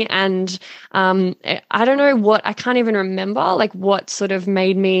body. And I don't know what, I can't even remember like what sort of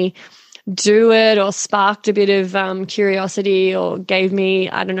made me do it or sparked a bit of curiosity or gave me,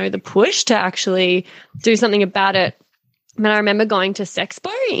 I don't know, the push to actually do something about it. I mean, I remember going to Sexpo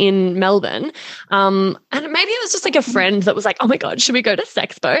in Melbourne, and maybe it was just like a friend that was like, oh my God, should we go to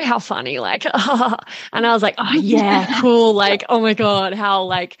Sexpo? How funny, like, and I was like, oh yeah, cool, like, oh my God, how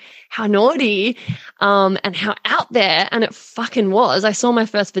naughty, and how out there, and it fucking was. I saw my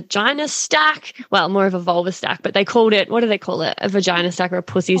first vagina stack, well, more of a vulva stack, but they called it, what do they call it? A vagina stack or a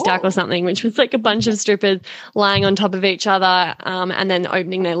pussy stack or something, which was like a bunch of strippers lying on top of each other, and then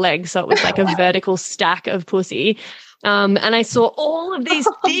opening their legs, so it was like a vertical stack of pussy. And I saw all of these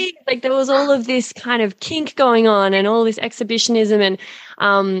things, like there was all of this kind of kink going on and all this exhibitionism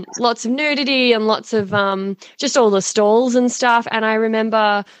and lots of nudity and lots of just all the stalls and stuff. And I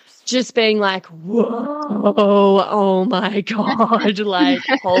remember just being like, whoa, oh my God, like,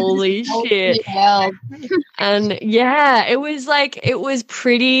 holy shit. And yeah, it was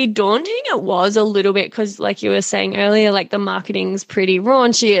pretty daunting. It was a little bit because like you were saying earlier, like the marketing's pretty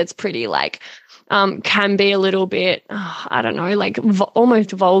raunchy. It's pretty like, can be a little bit, I don't know, like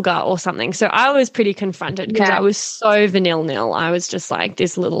almost vulgar or something. So I was pretty confronted because I was so vanilla. I was just like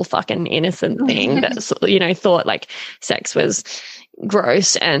this little fucking innocent thing that, you know, thought like sex was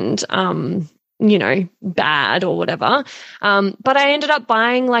gross and, you know, bad or whatever. But I ended up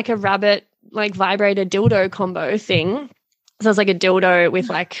buying like a rabbit, like vibrator dildo combo thing. So it's like a dildo with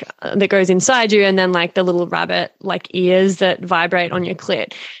like, that goes inside you and then like the little rabbit like ears that vibrate on your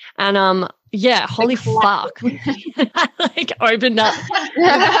clit. And, yeah, holy fuck. I like opened up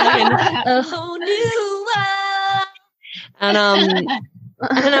a whole new world. And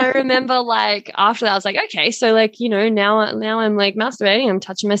I remember like after that I was like, okay, so like, you know, now I'm like masturbating, I'm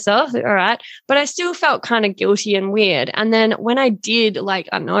touching myself, all right. But I still felt kind of guilty and weird. And then when I did, like,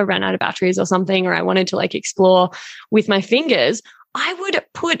 I don't know, I ran out of batteries or something, or I wanted to like explore with my fingers, I would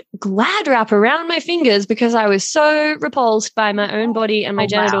put Glad wrap around my fingers because I was so repulsed by my own body and my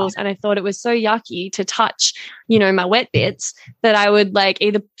genitals. And I thought it was so yucky to touch, you know, my wet bits that I would like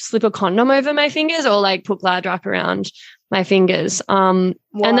either slip a condom over my fingers or like put Glad wrap around my fingers. And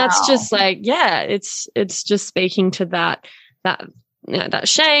that's just like, yeah, it's just speaking to that, you know, that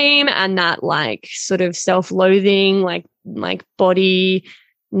shame and that like sort of self-loathing, like body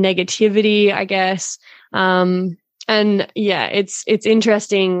negativity, I guess. And yeah, it's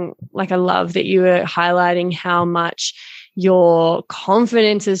interesting. Like I love that you were highlighting how much your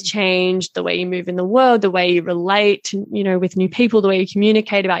confidence has changed, the way you move in the world, the way you relate to, you know, with new people, the way you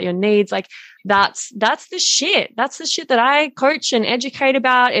communicate about your needs. Like that's the shit. That's the shit that I coach and educate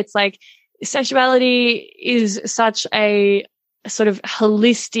about. It's like sexuality is such a sort of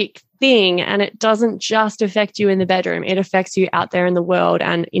holistic thing, and it doesn't just affect you in the bedroom. It affects you out there in the world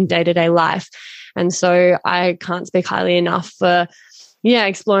and in day-to-day life. And so I can't speak highly enough for,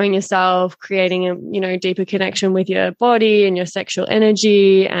 exploring yourself, creating a, you know, deeper connection with your body and your sexual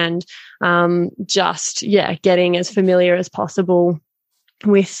energy, and getting as familiar as possible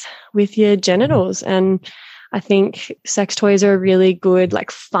with your genitals. And I think sex toys are a really good,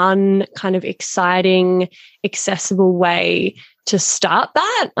 like fun, kind of exciting, accessible way to start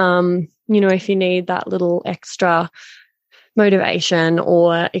that. You know, if you need that little extra motivation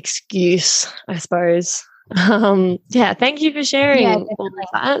or excuse, I suppose. Thank you for sharing all of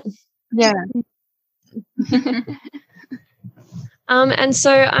that. Yeah. And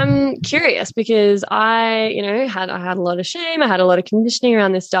so I'm curious because I had a lot of shame. I had a lot of conditioning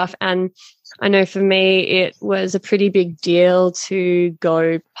around this stuff. And I know for me, it was a pretty big deal to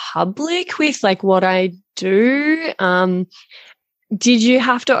go public with like what I do. Did you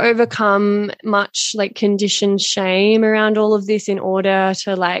have to overcome much like conditioned shame around all of this in order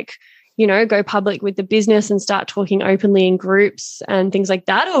to like, go public with the business and start talking openly in groups and things like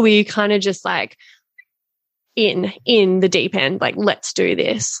that? Or were you kind of just like in the deep end, like, let's do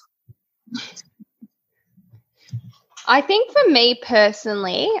this? I think for me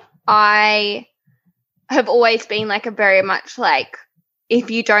personally, I have always been like a very much like,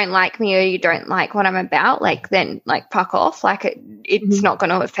 if you don't like me or you don't like what I'm about, like then like fuck off. Like it's not going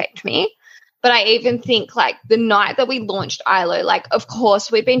to affect me. But I even think like the night that we launched ILO, like of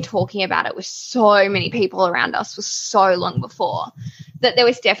course we've been talking about it with so many people around us for so long before that there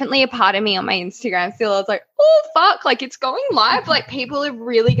was definitely a part of me on my Instagram still. I was like, oh fuck, like it's going live. Like people are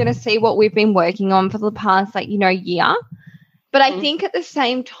really going to see what we've been working on for the past like, year. But I think at the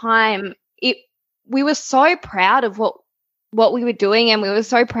same time, we were so proud of what we were doing, and we were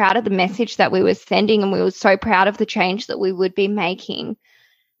so proud of the message that we were sending, and we were so proud of the change that we would be making,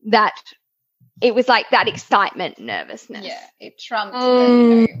 that it was like that excitement, nervousness. Yeah, it trumped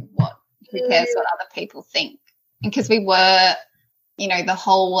who cares what other people think. And because we were, the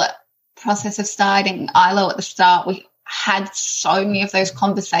whole process of starting ILO at the start, we had so many of those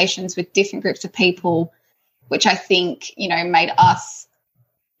conversations with different groups of people, which I think, made us,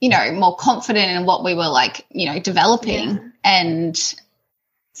 more confident in what we were like, developing. Yeah. And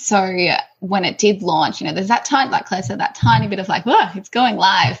so when it did launch, there's that tiny, like Claire said, that tiny bit of like, oh, it's going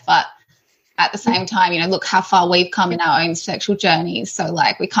live. But at the same time, look how far we've come in our own sexual journeys. So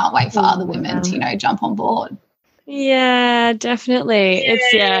like, we can't wait for other women to, jump on board. Yeah, definitely.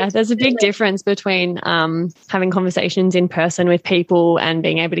 There's a big difference between having conversations in person with people and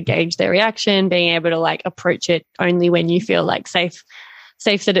being able to gauge their reaction, being able to like approach it only when you feel like safe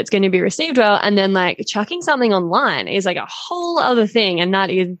that it's going to be received well, and then like chucking something online is like a whole other thing, and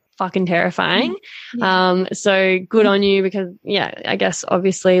that is fucking terrifying. So good on you, because I guess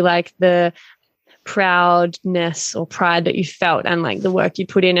obviously like the proudness or pride that you felt and like the work you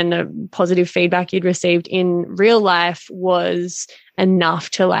put in and the positive feedback you'd received in real life was enough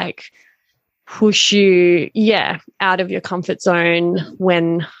to like push you out of your comfort zone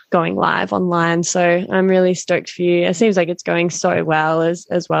when going live online. So I'm really stoked for you. It seems like it's going so well as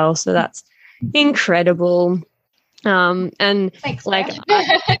well, so that's incredible. And thanks, like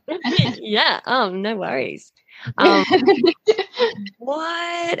no worries.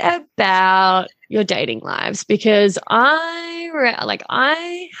 What about your dating lives? Because I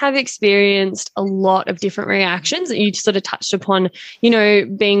have experienced a lot of different reactions that you sort of touched upon,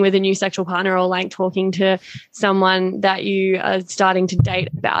 being with a new sexual partner or like talking to someone that you are starting to date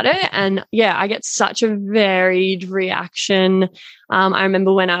about it. And I get such a varied reaction. I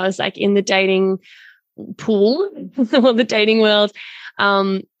remember when I was like in the dating pool or the dating world,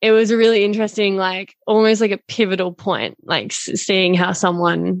 it was a really interesting, like almost like a pivotal point, like seeing how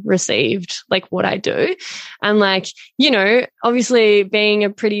someone received like what I do. And like, obviously being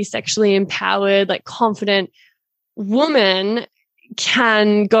a pretty sexually empowered, like confident woman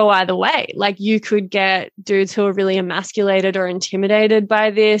can go either way. Like you could get dudes who are really emasculated or intimidated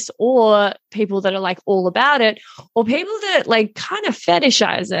by this, or people that are like all about it, or people that like kind of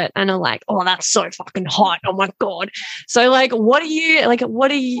fetishize it and are like, oh, that's so fucking hot. Oh my God. So like, how do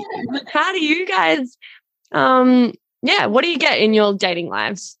you guys, what do you get in your dating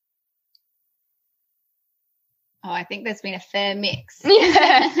lives? Oh, I think there's been a fair mix.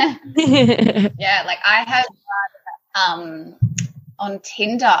 Yeah. Like I had on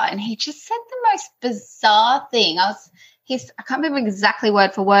Tinder, and he just said the most bizarre thing. I can't remember exactly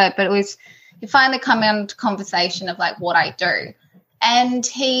word for word, but he finally come into conversation of like what I do. And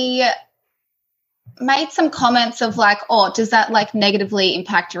he made some comments of like, oh, does that like negatively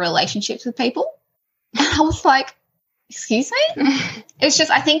impact your relationships with people? And I was like, excuse me? It's just,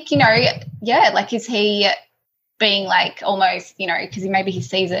 I think, like, is he being like almost, because maybe he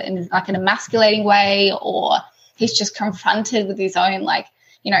sees it in like an emasculating way, or he's just confronted with his own, like,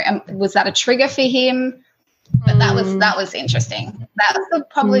 was that a trigger for him? But that was interesting. That was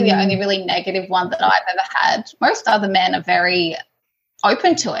probably the only really negative one that I've ever had. Most other men are very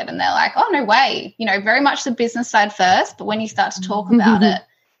open to it, and they're like, oh, no way. Very much the business side first, but when you start to talk about it,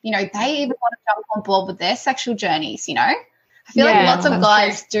 they even want to jump on board with their sexual journeys, I feel like lots of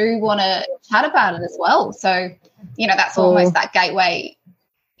guys do want to chat about it as well. So, that's almost that gateway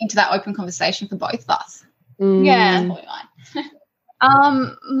into that open conversation for both of us. Yeah.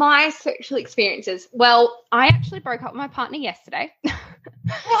 My sexual experiences. Well, I actually broke up with my partner yesterday. So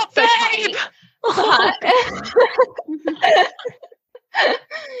funny.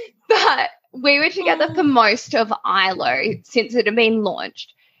 But we were together for most of ILO since it had been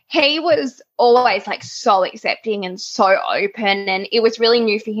launched. He was always like so accepting and so open, and it was really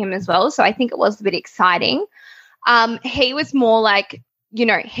new for him as well. So I think it was a bit exciting. He was more like, you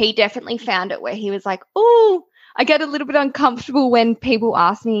know, he definitely found it where he was like, oh, I get a little bit uncomfortable when people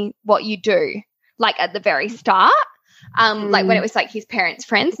ask me what you do, like at the very start. Like when it was like his parents'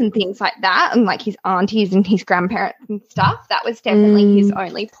 friends and things like that, and like his aunties and his grandparents and stuff. That was definitely his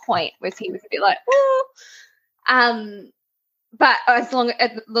only point, was he was a bit like, oh. But as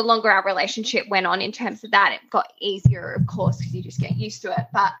the longer our relationship went on in terms of that, it got easier, of course, because you just get used to it.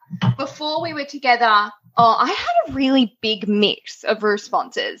 But before we were together, I had a really big mix of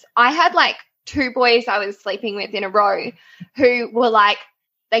responses. I had like 2 boys I was sleeping with in a row who were like,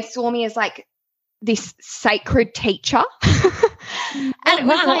 they saw me as like this sacred teacher. And it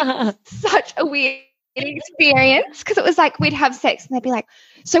was like such a weird experience, because it was like we'd have sex and they'd be like,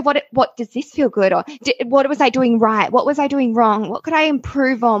 so what does this feel good, or what was I doing right, what was I doing wrong, what could I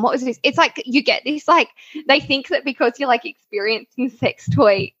improve on, what was this? It's like you get this, like they think that because you're like experienced in the sex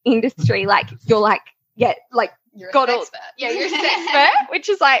toy industry, like you're like, yeah, like You're got an all, expert. yeah, you're an expert, which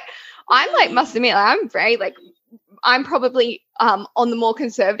is like, I'm like, must admit, like, I'm very like, I'm probably on the more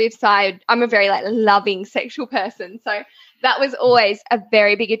conservative side. I'm a very like loving sexual person. So that was always a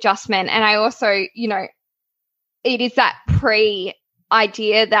very big adjustment. And I also, you know, it is that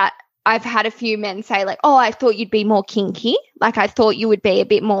idea that I've had a few men say like, oh, I thought you'd be more kinky. Like I thought you would be a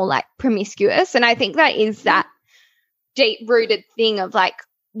bit more like promiscuous. And I think that is that deep rooted thing of like,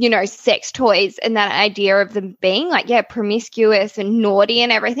 you know, sex toys and that idea of them being like, yeah, promiscuous and naughty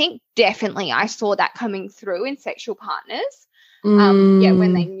and everything. Definitely I saw that coming through in sexual partners. Yeah,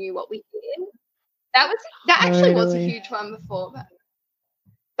 when they knew what we did. That actually was a huge one before.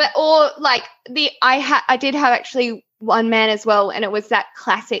 But or like I did have actually one man as well, and it was that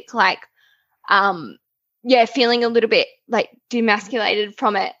classic like feeling a little bit like demasculated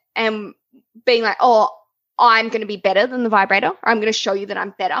from it and being like, oh, I'm going to be better than the vibrator, or I'm going to show you that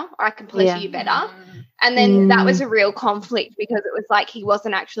I'm better, or I can pleasure you better. And then that was a real conflict, because it was like he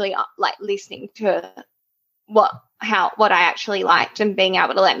wasn't actually like listening to what I actually liked and being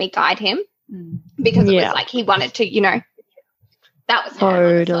able to let me guide him, because it was like he wanted to, you know, that was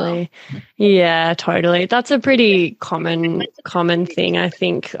totally. Yeah, totally. That's a pretty common thing, I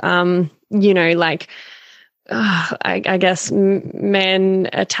think. You know, like I guess men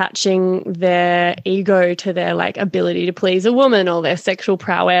attaching their ego to their like ability to please a woman or their sexual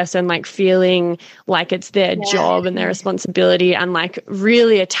prowess, and like feeling like it's their job and their responsibility, and like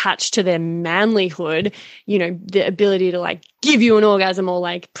really attached to their manlyhood, you know, the ability to like give you an orgasm or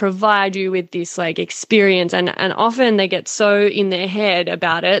like provide you with this like experience. And often they get so in their head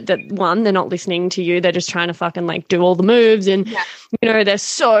about it that one, they're not listening to you. They're just trying to fucking like do all the moves, and, you know, they're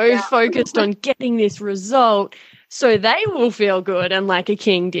so focused on getting this result so they will feel good and like a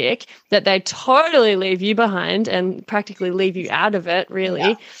king dick, that they totally leave you behind and practically leave you out of it,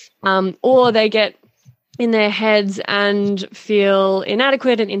 really. Or they get in their heads and feel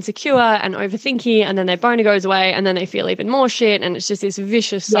inadequate and insecure and overthinky, and then their boner goes away and then they feel even more shit, and it's just this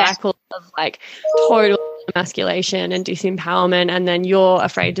vicious cycle of like total emasculation and disempowerment, and then you're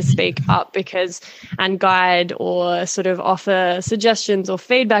afraid to speak up and guide or sort of offer suggestions or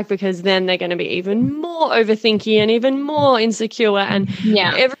feedback, because then they're going to be even more overthinky and even more insecure, and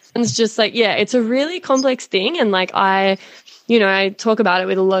everyone's just like, it's a really complex thing. And like I talk about it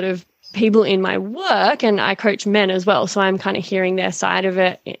with a lot of people in my work, and I coach men as well, so I'm kind of hearing their side of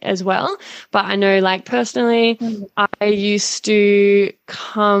it as well. But I know, like, personally, I used to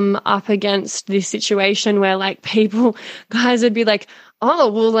come up against this situation where like guys would be like, oh,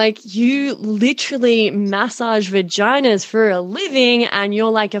 well, like, you literally massage vaginas for a living and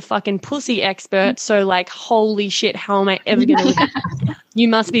you're like a fucking pussy expert, so like, holy shit, how am I ever going to you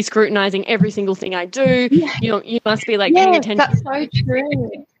must be scrutinizing every single thing I do. You must be like paying attention. That's so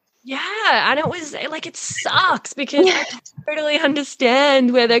true. Yeah, and it was like, it sucks, because I totally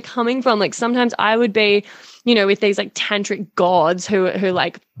understand where they're coming from. Like sometimes I would be, you know, with these like tantric gods who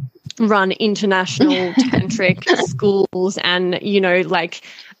like run international tantric schools, and, you know, like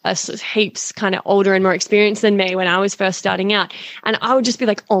heaps kind of older and more experienced than me when I was first starting out. And I would just be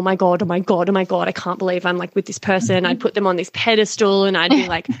like, oh my God, I can't believe I'm like with this person. I'd put them on this pedestal and I'd be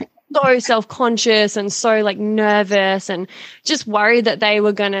like so self-conscious and so like nervous and just worried that they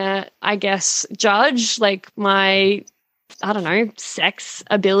were going to, I guess, judge like my I don't know, sex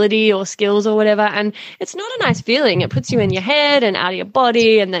ability or skills or whatever. And it's not a nice feeling. It puts you in your head and out of your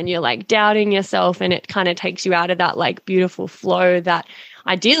body, and then you're like doubting yourself, and it kind of takes you out of that like beautiful flow that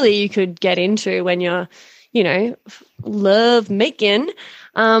ideally you could get into when you're, you know, love making.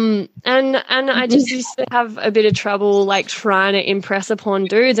 And I just used to have a bit of trouble like trying to impress upon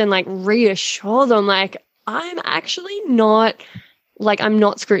dudes and like reassure them like, I'm actually not like, I'm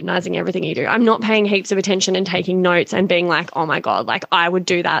not scrutinizing everything you do. I'm not paying heaps of attention and taking notes and being like, oh my God, like I would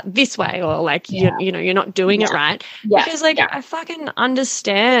do that this way, or like, you know, you're not doing it right. Because like, I fucking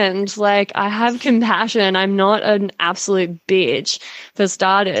understand, like I have compassion. I'm not an absolute bitch for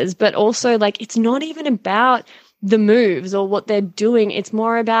starters, but also like, it's not even about the moves or what they're doing. It's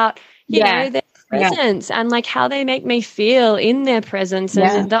more about, you know, their presence and like how they make me feel in their presence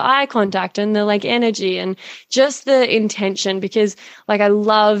and the eye contact and the like energy and just the intention. Because like I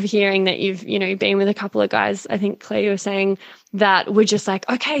love hearing that you've, you know, been with a couple of guys, I think Claire, you were saying, that we're just like,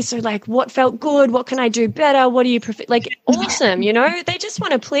 okay, so like what felt good? What can I do better? What do you prefer? Like awesome, you know, they just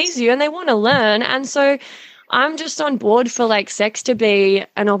want to please you and they want to learn. And so I'm just on board for like sex to be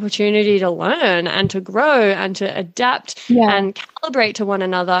an opportunity to learn and to grow and to adapt and calibrate to one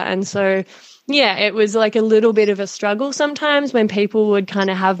another. And so yeah, it was like a little bit of a struggle sometimes when people would kind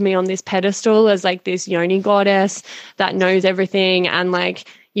of have me on this pedestal as like this yoni goddess that knows everything and like,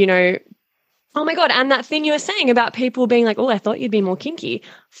 you know, oh my God. And that thing you were saying about people being like, oh, I thought you'd be more kinky.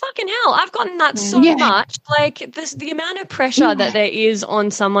 Fucking hell. I've gotten that so much. Like the amount of pressure that there is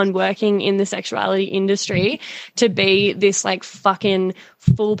on someone working in the sexuality industry to be this like fucking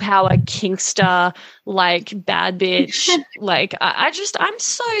full power kinkster, like bad bitch. Like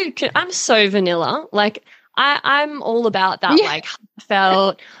I'm so vanilla. Like I'm all about that, like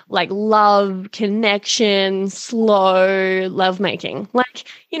heartfelt, like love, connection, slow love making. Like,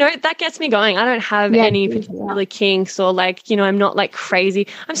 you know, that gets me going. I don't have any particular kinks or like, you know, I'm not like crazy.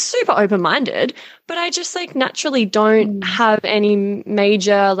 I'm super open-minded, but I just like naturally don't have any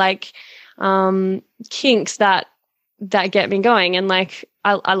major like kinks that get me going. And like,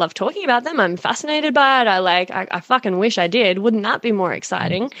 I love talking about them. I'm fascinated by it. I fucking wish I did. Wouldn't that be more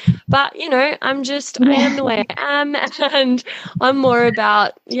exciting? But, you know, I am the way I am. And I'm more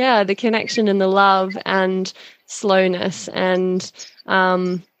about, the connection and the love and slowness. And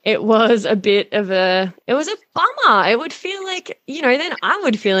it was a bummer. It would feel like, you know, then I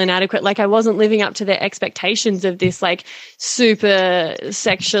would feel inadequate. Like I wasn't living up to their expectations of this like super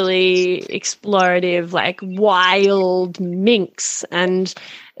sexually explorative, like wild minx. And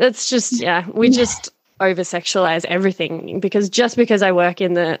it's just, we just over sexualize everything because I work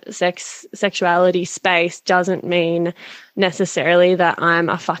in the sexuality space doesn't mean necessarily that I'm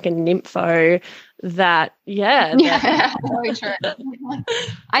a fucking nympho. So true.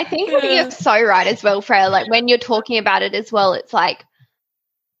 I think you're so right as well, Freya. Like when you're talking about it as well, it's like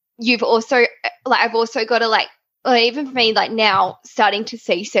you've also like I've also got to like even for me, like now starting to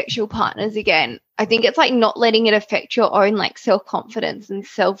see sexual partners again, I think it's like not letting it affect your own like self-confidence and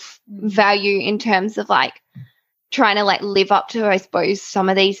self-value in terms of like trying to like live up to, I suppose, some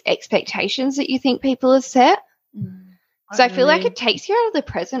of these expectations that you think people have set. So I feel like it takes you out of the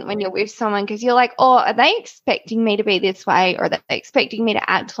present when you're with someone because you're like, oh, are they expecting me to be this way or are they expecting me to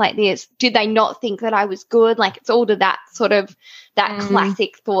act like this? Did they not think that I was good? Like it's all to that sort of that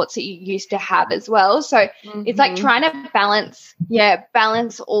classic thoughts that you used to have as well. So it's like trying to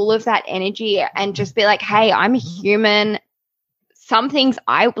balance all of that energy and just be like, hey, I'm a human. Some things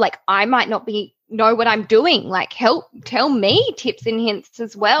I might not know what I'm doing. Like tell me tips and hints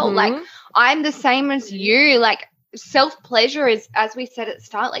as well. Like I'm the same as you. Like self-pleasure is, as we said at the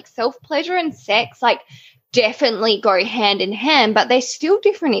start, like self-pleasure and sex like definitely go hand in hand, but they're still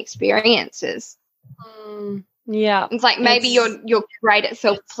different experiences. It's like maybe you're great at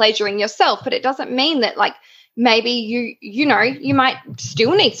self-pleasuring yourself, but it doesn't mean that like maybe you know you might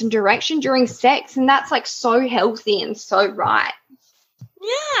still need some direction during sex, and that's like so healthy and so right.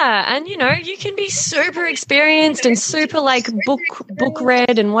 Yeah, and you know, you can be super experienced and super like book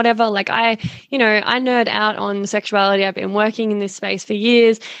read and whatever. Like I nerd out on sexuality. I've been working in this space for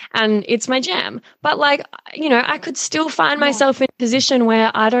years and it's my jam. But like, you know, I could still find myself in a position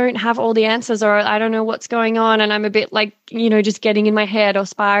where I don't have all the answers or I don't know what's going on and I'm a bit like, you know, just getting in my head or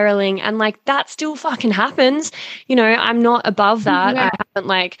spiraling, and like that still fucking happens. You know, I'm not above that. I haven't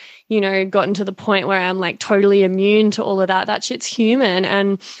like, you know, gotten to the point where I'm like totally immune to all of that. That shit's human.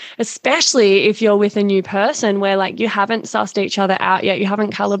 And especially if you're with a new person where like you haven't sussed each other out yet, you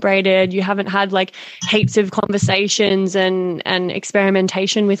haven't calibrated, you haven't had like heaps of conversations and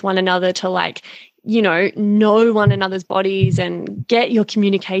experimentation with one another to like know one another's bodies and get your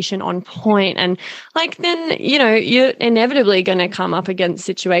communication on point. And like, then, you're inevitably going to come up against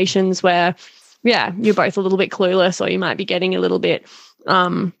situations where, you're both a little bit clueless, or you might be getting a little bit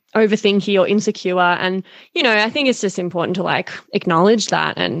overthinky or insecure. And, I think it's just important to like acknowledge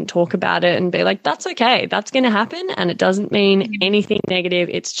that and talk about it and be like, that's okay. That's going to happen. And it doesn't mean anything negative.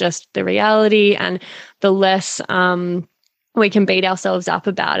 It's just the reality. And the less we can beat ourselves up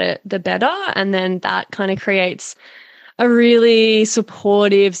about it, the better. And then that kind of creates a really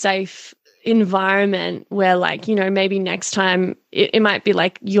supportive, safe environment where like, maybe next time it might be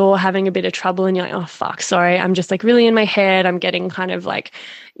like you're having a bit of trouble and you're like, oh fuck, sorry, I'm just like really in my head, I'm getting kind of like,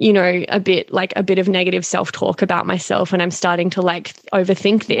 a bit of negative self-talk about myself, and I'm starting to like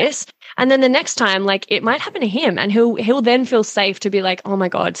overthink this. And then the next time, like, it might happen to him, and he'll then feel safe to be like, oh my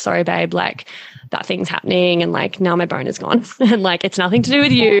God, sorry babe, like that thing's happening, and like now my bone is gone and like it's nothing to do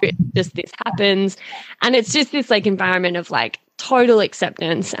with you, it's just this happens. And it's just this like environment of like total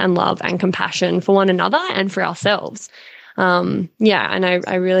acceptance and love and compassion for one another and for ourselves. And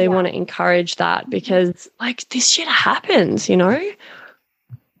I really want to encourage that, because like this shit happens,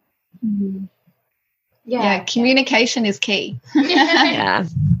 Mm-hmm. Yeah, communication is key. Yeah,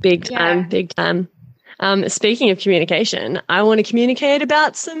 big time. Speaking of communication, I want to communicate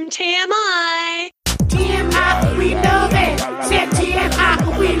about some TMI. TMI, we love it. Said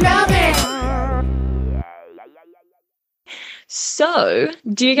TMI, we love it. So,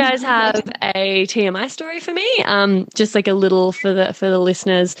 do you guys have a TMI story for me? Just like a little for the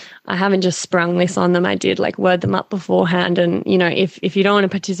listeners. I haven't just sprung this on them. I did like word them up beforehand. And, if you don't want to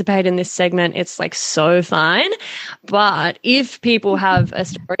participate in this segment, it's like so fine. But if people have a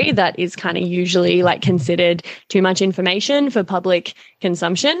story that is kind of usually like considered too much information for public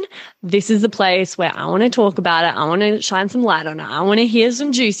consumption, this is the place where I want to talk about it. I want to shine some light on it. I want to hear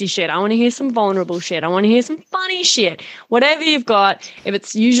some juicy shit. I want to hear some vulnerable shit. I want to hear some funny shit. Whatever you've got, if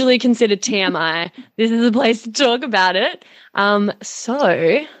it's usually considered TMI, this is the place to talk about it.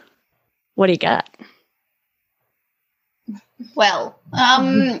 So what do you got? Well,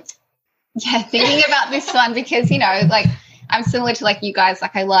 thinking about this one, because, like I'm similar to like you guys,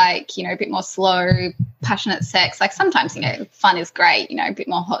 like I like, a bit more slow, passionate sex. Like sometimes, fun is great, a bit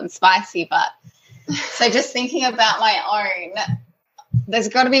more hot and spicy. But so just thinking about my own, there's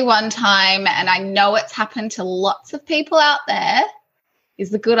got to be one time, and I know it's happened to lots of people out there,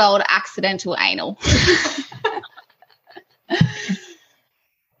 is the good old accidental anal.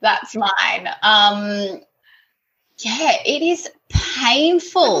 That's mine. It is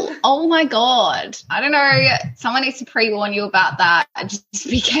painful. Oh my God. I don't know. Someone needs to pre-warn you about that. Just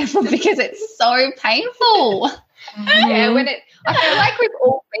be careful, because it's so painful. Yeah, I feel like we've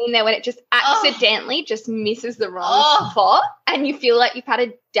all been there when it just accidentally just misses the wrong spot, and you feel like you've had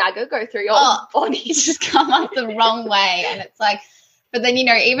a dagger go through your body. It's just come up the wrong way, and it's like, but then,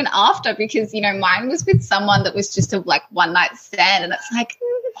 even after, because, mine was with someone that was just a like one night stand, and it's like,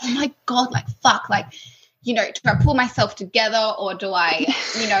 oh my God, like fuck, like, do I pull myself together, or do I,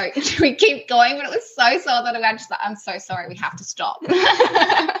 do we keep going? But it was so sore that I just like, I'm so sorry, we have to stop.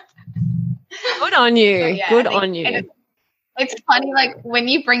 Good on you. So, yeah, good on you. It's funny, like when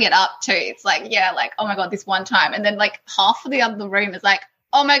you bring it up too, it's like, like, oh my God, this one time. And then like half of the other room is like,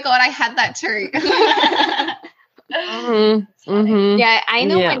 oh my God, I had that too. Mm-hmm. Yeah,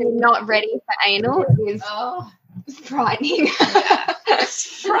 anal when you're not ready for anal is frightening.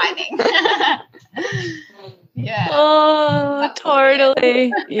 It's frightening. Yeah. Oh,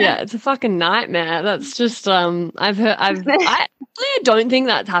 totally. Yeah, it's a fucking nightmare. That's just I don't think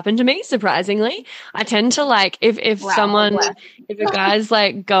that's happened to me, surprisingly. I tend to like if a guy's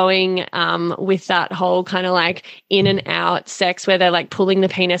like going with that whole kind of like in and out sex where they're like pulling the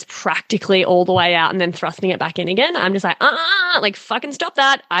penis practically all the way out and then thrusting it back in again, I'm just like like fucking stop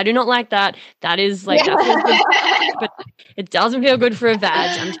that. I do not like that. That is like that feels good, but it doesn't feel good for a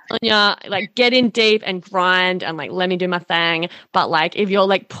vag. I'm telling you, like get in deep and grind and like let me do my thing. But like if you're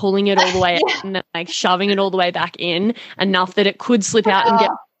like pulling it all the way out and then, like shoving it all the way back in enough that it could slip out and get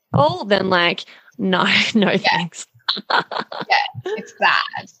then like no thanks. It's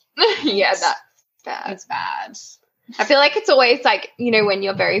bad. Yeah, that's bad. It's bad. I feel like it's always like, when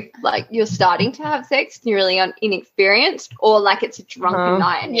you're very like you're starting to have sex and you're really inexperienced, or like it's a drunken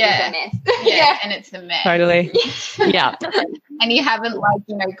night and it's a mess. Yeah, and it's a mess. Totally. Yeah. And you haven't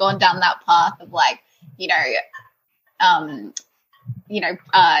like, gone down that path of like,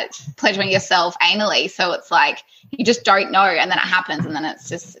 pleasuring yourself anally. So it's like you just don't know, and then it happens, and then it's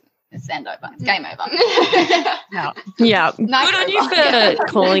just it's end over. It's game over. Yeah. Nice Good on you over. for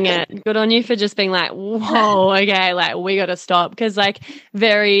calling it. Good on you for just being like, whoa, okay, like we got to stop. Because like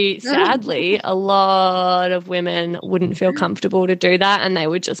very sadly, a lot of women wouldn't feel comfortable to do that, and they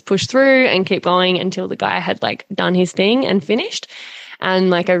would just push through and keep going until the guy had like done his thing and finished. And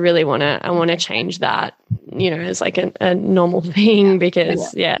like I really want to change that, as like a normal thing,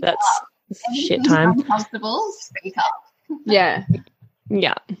 because that's shit time. Uncomfortable, speak up. Yeah.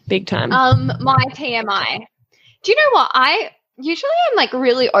 Yeah, big time. My TMI. Do you know what? I usually am like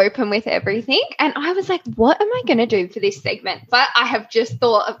really open with everything, and I was like, what am I going to do for this segment? But I have just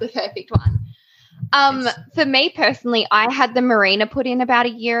thought of the perfect one. For me personally, I had the marina put in about a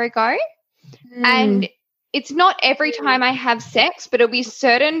year ago, and it's not every time I have sex, but it'll be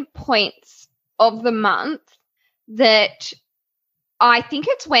certain points of the month that I think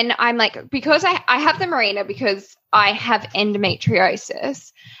it's when I'm like, because I have the marina because I have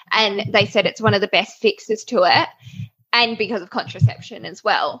endometriosis, and they said it's one of the best fixes to it, and because of contraception as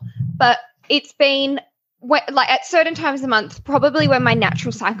well. But it's been like at certain times of the month, probably when my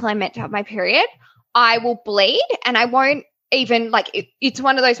natural cycle I'm meant to have my period, I will bleed, and I won't even like it's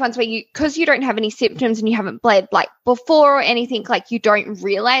one of those ones where because you don't have any symptoms and you haven't bled like before or anything, like you don't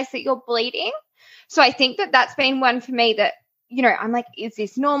realize that you're bleeding. So I think that's been one for me that, I'm like, is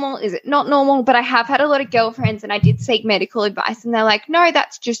this normal? Is it not normal? But I have had a lot of girlfriends, and I did seek medical advice, and they're like, no,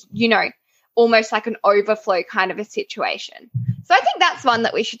 that's just, almost like an overflow kind of a situation. So I think that's one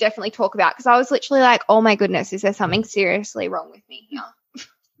that we should definitely talk about, because I was literally like, oh my goodness, is there something seriously wrong with me here?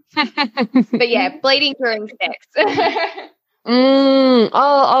 But yeah, bleeding during sex.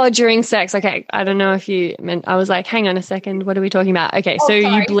 During sex. Okay. I don't know if you meant, I was like, hang on a second. What are we talking about? Okay. So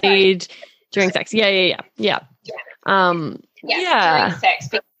you bleed during sex. Yeah. During sex.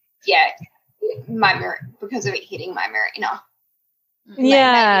 But my mirror, because of it hitting my marina.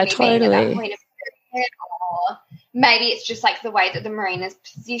 Yeah, totally. Or maybe it's just like the way that the marina's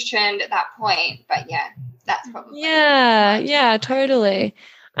positioned at that point. But yeah, that's probably. Yeah, totally.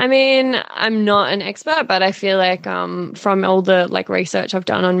 I mean, I'm not an expert, but I feel like from all the like research I've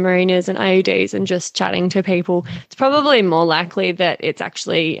done on marinas and IUDs and just chatting to people, it's probably more likely that it's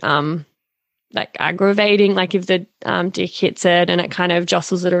actually like aggravating. Like if the dick hits it and it kind of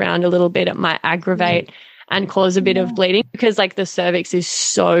jostles it around a little bit, it might aggravate and cause a bit of bleeding, because like the cervix is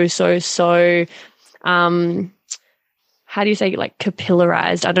so how do you say, like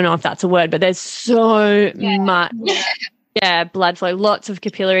capillarized? I don't know if that's a word, but there's so much blood flow, lots of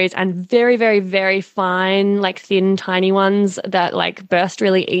capillaries, and very, very, very fine, like thin, tiny ones that like burst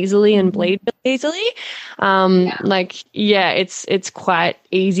really easily and bleed really easily. It's quite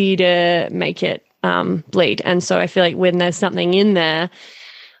easy to make it bleed. And so I feel like when there's something in there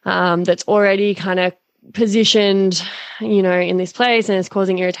that's already kind of positioned, in this place and it's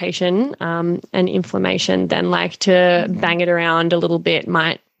causing irritation and inflammation, then like to bang it around a little bit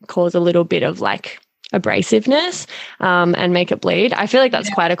might cause a little bit of like abrasiveness and make it bleed. I feel like that's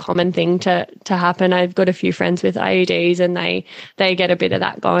quite a common thing to happen. I've got a few friends with IUDs, and they get a bit of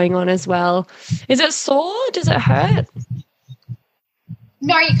that going on as well. Is it sore? Does it hurt?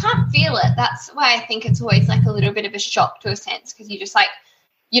 No, you can't feel it. That's why I think it's always like a little bit of a shock to a sense, because you just like,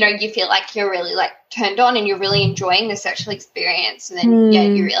 you feel like you're really like turned on and you're really enjoying the sexual experience, and then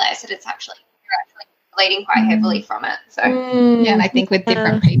you realize that you're actually bleeding quite heavily from it. So and I think with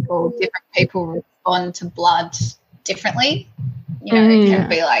different people respond to blood differently. It can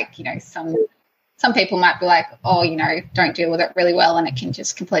be like, some people might be like, oh, don't deal with it really well, and it can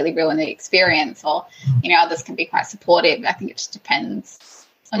just completely ruin the experience, or others can be quite supportive. I think it just depends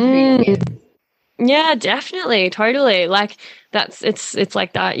on who you're with. Yeah, definitely. Totally. Like it's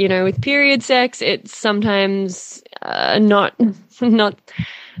like that, with period sex, it's sometimes not,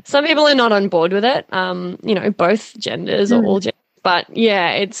 some people are not on board with it. Both genders or all genders, but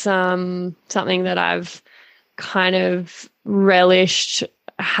yeah, it's something that I've kind of relished.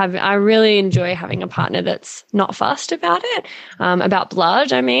 I really enjoy having a partner that's not fussed about it, about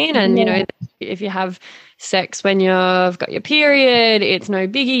blood, I mean, and if you have sex when you've got your period, it's no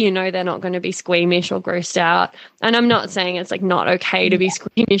biggie. They're not going to be squeamish or grossed out. And I'm not saying it's like not okay to be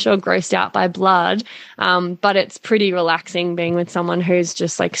squeamish or grossed out by blood, but it's pretty relaxing being with someone who's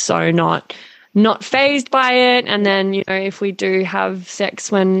just like so not fazed by it. And then, if we do have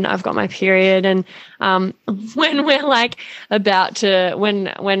sex when I've got my period, and when we're like about to,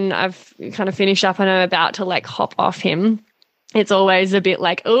 when I've kind of finished up and I'm about to like hop off him, it's always a bit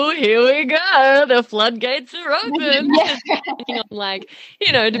like, oh, here we go. The floodgates are open. Depending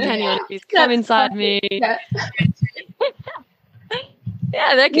on depending on if he's come inside me.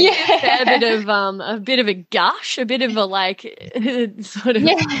 Yeah, that can be a bit of a gush, a bit of a like sort of.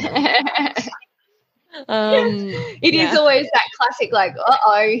 It is always that classic, like,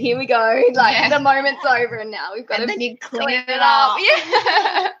 here we go. Like the moment's over, and now we've got to then you clean clean it up.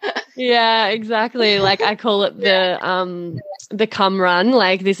 Yeah, exactly. Like I call it the cum run.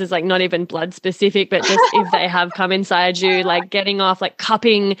 Like this is like not even blood specific, but just if they have cum inside you, like getting off, like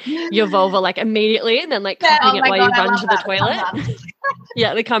cupping your vulva like immediately, and then like cupping it while you run to the toilet.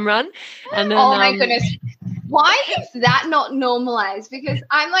 Yeah, the cum run. And then, oh my goodness, why is that not normalized? Because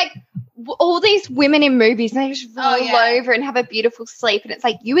I'm like, all these women in movies, they just roll over and have a beautiful sleep, and it's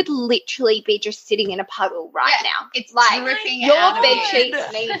like you would literally be just sitting in a puddle right now. It's like dripping your out bed of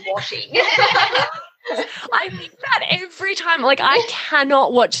sheets need washing. I think that every time, like I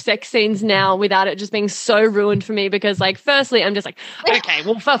cannot watch sex scenes now without it just being so ruined for me, because like firstly I'm just like, okay,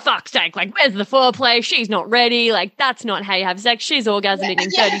 well for fuck's sake, like where's the foreplay? She's not ready, like that's not how you have sex. She's orgasming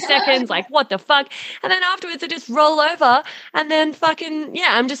in 30 seconds, like what the fuck? And then afterwards I just roll over and then fucking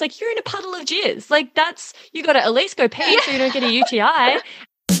I'm just like, you're in a puddle of jizz. Like that's, you gotta at least go pee so you don't get a UTI.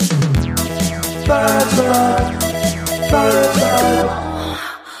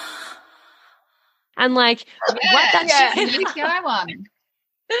 And like, what that shit. UTI one.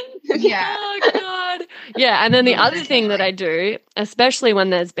 Oh God. Yeah. And then the other thing that I do, especially when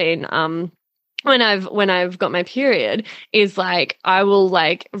there's been when I've got my period, is like I will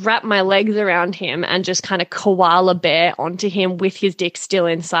like wrap my legs around him and just kind of koala bear onto him with his dick still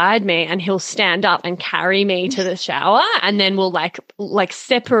inside me, and he'll stand up and carry me to the shower, and then we'll like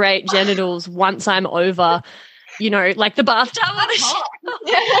separate genitals once I'm over, you know, like the bathtub or the shower.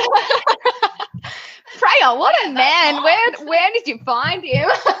 Freya, what a man. Where did you find him?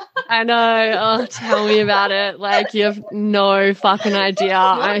 I know. Oh, tell me about it. Like, you have no fucking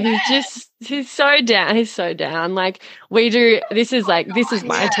idea. He's so down. He's so down. Like, this is my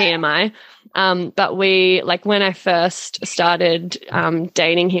TMI. But we, like, when I first started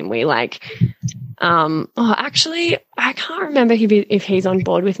dating him, we like, actually, I can't remember if he's on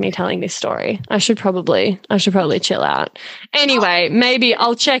board with me telling this story. I should probably chill out. Anyway, maybe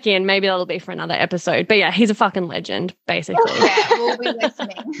I'll check in. Maybe that'll be for another episode. But yeah, he's a fucking legend, basically. Yeah, we'll be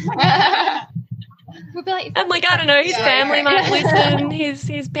listening. We'll be like, I'm like, I don't know, his family might listen,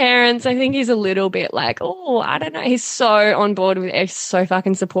 his parents. I think he's a little bit like, oh, I don't know. He's so on board with it. He's so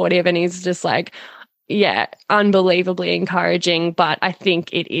fucking supportive, and he's just like, yeah, unbelievably encouraging. But I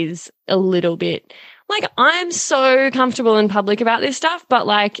think it is a little bit like, I'm so comfortable in public about this stuff, but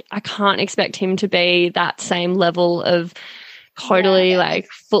like I can't expect him to be that same level of totally like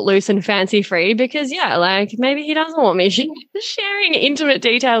footloose and fancy free, because like maybe he doesn't want me sharing intimate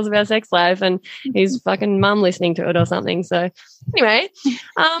details of our sex life and his fucking mum listening to it or something. So anyway,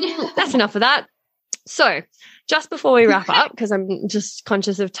 that's enough of that. So just before we wrap up, because I'm just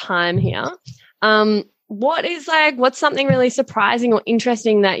conscious of time here, what's something really surprising or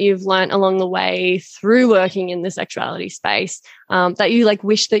interesting that you've learnt along the way through working in the sexuality space that you like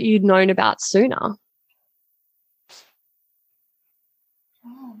wish that you'd known about sooner?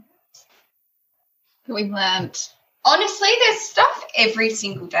 We've learned. Honestly, there's stuff every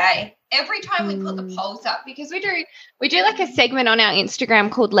single day. Every time we put the polls up, because we do like a segment on our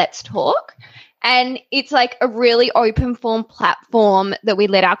Instagram called Let's Talk, and it's like a really open form platform that we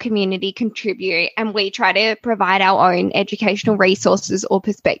let our community contribute, and we try to provide our own educational resources or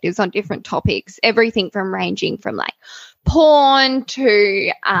perspectives on different topics, everything from ranging from like porn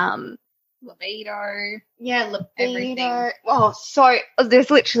to libido. Yeah, libido. Everything. Oh, so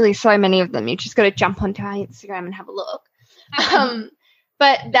there's literally so many of them. You just got to jump onto our Instagram and have a look.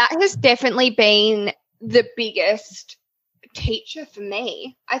 But that has definitely been the biggest teacher for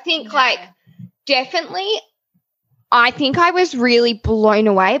me. I think I think I was really blown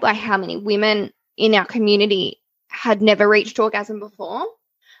away by how many women in our community had never reached orgasm before.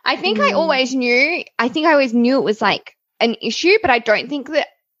 I think I always knew it was like an issue, but I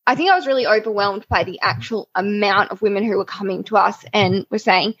think I was really overwhelmed by the actual amount of women who were coming to us and were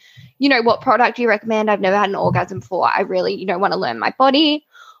saying, you know, what product do you recommend? I've never had an orgasm before. I really, want to learn my body.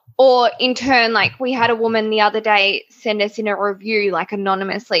 Or in turn, like we had a woman the other day send us in a review like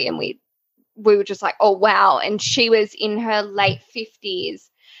anonymously, and we were just like, oh, wow. And she was in her late 50s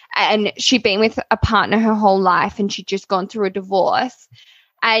and she'd been with a partner her whole life, and she'd just gone through a divorce.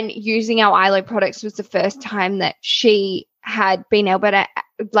 And using our ILO products was the first time that she had been able to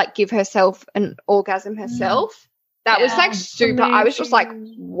like give herself an orgasm herself. That was like super. Amazing. I was just like,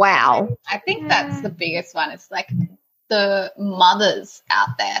 wow. I think that's the biggest one. It's like the mothers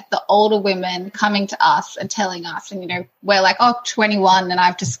out there, the older women coming to us and telling us, and we're like, 21 and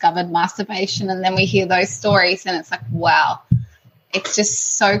I've discovered masturbation, and then we hear those stories and it's like, wow. it's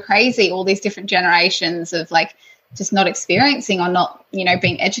just so crazy, all these different generations of like just not experiencing or not, you know,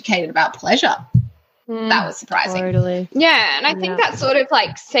 being educated about pleasure. That was surprising. Totally. Yeah, and I think that sort of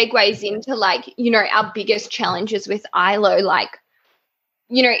like segues into like, you know, our biggest challenges with ILO. Like,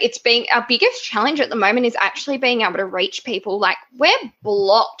 you know, it's being our biggest challenge at the moment is actually being able to reach people. Like, we're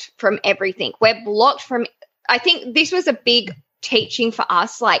blocked from everything. We're blocked from, I think this was a big teaching for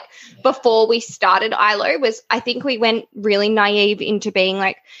us, like before we started ILO, was I think we went really naive into being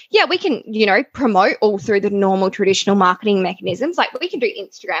like, yeah, we can, you know, promote all through the normal traditional marketing mechanisms. Like, we can do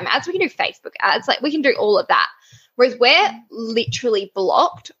Instagram ads, we can do Facebook ads, like we can do all of that. Whereas we're literally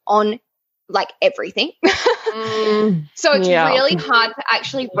blocked on like everything. So it's really hard to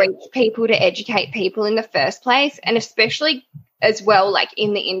actually reach people, to educate people in the first place. And especially as well, like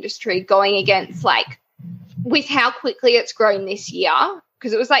in the industry, going against like, with how quickly it's grown this year,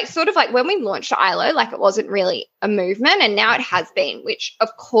 because it was like sort of like when we launched ILO, like it wasn't really a movement, and now it has been, which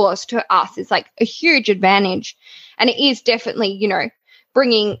of course to us is like a huge advantage. And it is definitely, you know,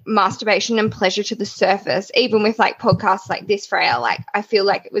 bringing masturbation and pleasure to the surface, even with like podcasts like this, Freya. Like, I feel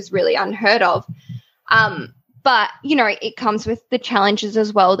like it was really unheard of. But, you know, it comes with the challenges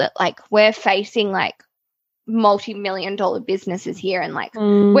as well that like we're facing like multi-million-dollar businesses here, and like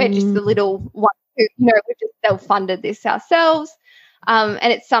we're just the little one. You know, we just self-funded this ourselves.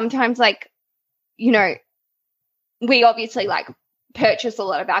 And it's sometimes like, you know, we obviously like purchase a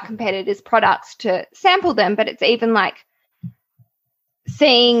lot of our competitors' products to sample them, but it's even like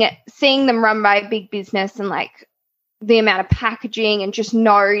seeing them run by a big business and like the amount of packaging and just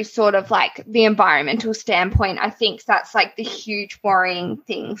no sort of like the environmental standpoint. I think that's like the huge worrying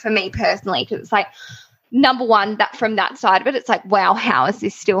thing for me personally, because it's like, number one, that from that side of it, it's like, wow, how is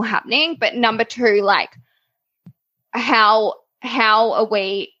this still happening? But number two, like, how are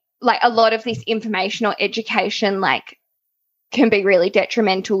we, like, a lot of this information or education, like, can be really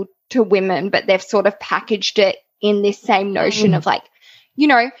detrimental to women, but they've sort of packaged it in this same notion of like, you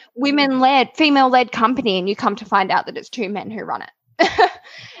know, women-led, female-led company, and you come to find out that it's two men who run it.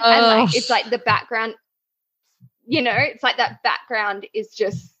 And like, it's like the background, you know, it's like that background is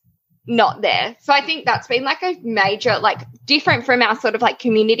just not there. So I think that's been like a major, like, different from our sort of like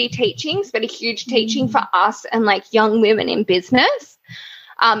community teachings, but a huge teaching for us and like young women in business,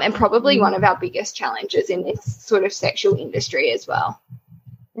 and probably one of our biggest challenges in this sort of sexual industry as well.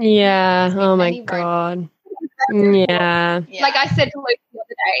 Yeah. Oh my God. Yeah. Like I said to Luke the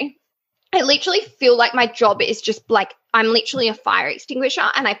other day, I literally feel like my job is just like, I'm literally a fire extinguisher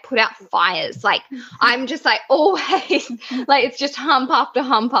and I put out fires. Like, I'm just like always, like, it's just hump after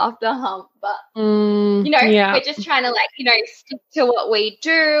hump after hump. But, you know, we're just trying to like, you know, stick to what we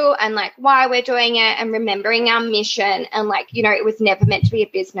do and like why we're doing it and remembering our mission. And like, you know, it was never meant to be a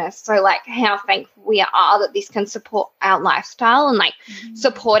business. So like how thankful we are that this can support our lifestyle and like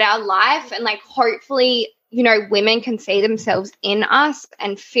support our life, and like hopefully, you know, women can see themselves in us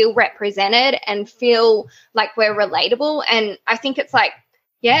and feel represented and feel like we're relatable. And I think it's like,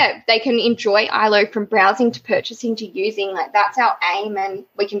 yeah, they can enjoy ILO from browsing to purchasing to using. Like, that's our aim, and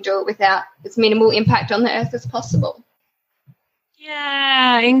we can do it without as minimal impact on the earth as possible.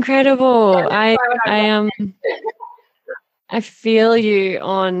 Yeah, incredible. I feel you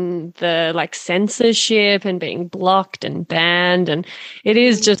on the like censorship and being blocked and banned, and it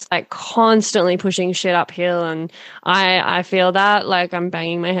is just like constantly pushing shit uphill. And I feel that like I'm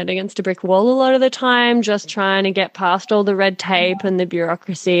banging my head against a brick wall a lot of the time, just trying to get past all the red tape and the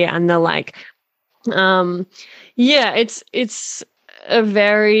bureaucracy and the like. It's a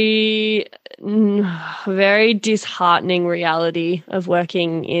very disheartening reality of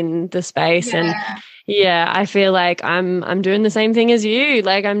working in the space. And yeah, I feel like I'm doing the same thing as you.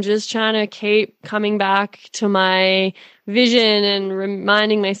 Like, I'm just trying to keep coming back to my vision and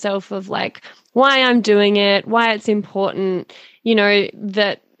reminding myself of like why I'm doing it, why it's important, you know,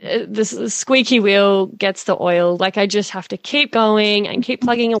 that the squeaky wheel gets the oil. Like, I just have to keep going and keep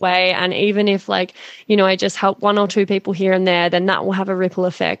plugging away. And even if like, you know, I just help one or two people here and there, then that will have a ripple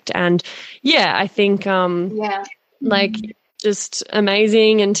effect. And yeah, I think, like, just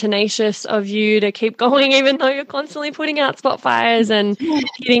amazing and tenacious of you to keep going, even though you're constantly putting out spot fires and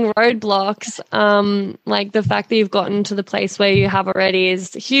hitting roadblocks. Like, the fact that you've gotten to the place where you have already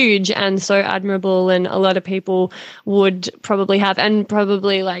is huge and so admirable. And a lot of people would probably have, and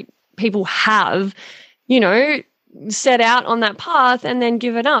probably like people have, you know, set out on that path and then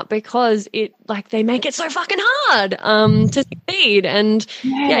give it up because it, like, they make it so fucking hard to succeed. And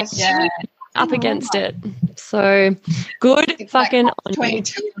up against it. So good, it's fucking on you.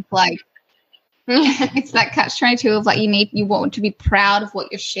 Like, it's that catch-22 of like, you want to be proud of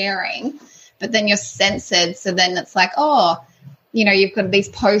what you're sharing, but then you're censored. So then it's like, oh, you've got these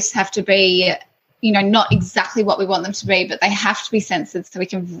posts have to be, not exactly what we want them to be, but they have to be censored so we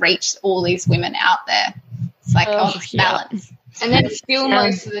can reach all these women out there. It's like, this balance. And then still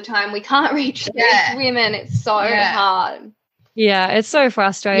most of the time we can't reach these women. It's so hard. Yeah, it's so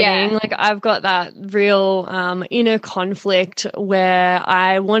frustrating. Like I've got that real inner conflict where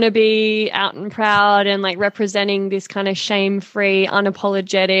I want to be out and proud and like representing this kind of shame-free,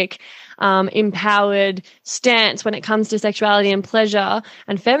 unapologetic, empowered stance when it comes to sexuality and pleasure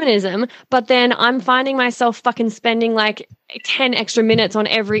and feminism. But then I'm finding myself fucking spending like 10 extra minutes on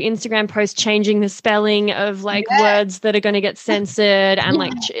every Instagram post changing the spelling of like words that are going to get censored and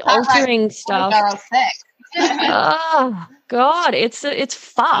like altering stuff. Oh God, it's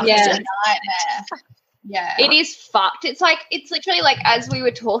fucked. Yeah, nightmare. Yeah, it is fucked. It's literally like, as we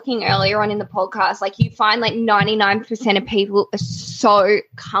were talking earlier on in the podcast, like you find like 99% of people are so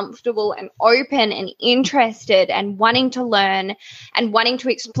comfortable and open and interested and wanting to learn and wanting to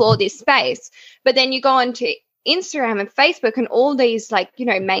explore this space, but then you go onto Instagram and Facebook and all these like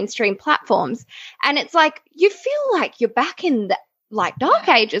mainstream platforms, and it's like you feel like you're back in the like dark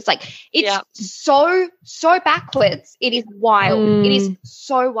ages. Like it's so backwards. It is wild. It is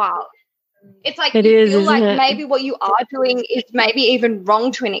so wild. It's like you feel like maybe what you are doing is maybe even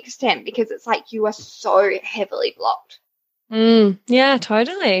wrong to an extent, because it's like you are so heavily blocked. Yeah,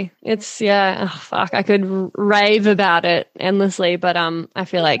 totally. It's I could rave about it endlessly, but I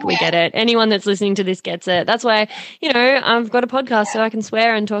feel like we get it. Anyone that's listening to this gets it. That's why, I've got a podcast so I can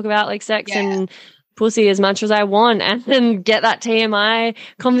swear and talk about like sex and pussy as much as I want and get that TMI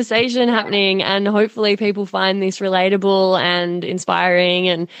conversation happening, and hopefully people find this relatable and inspiring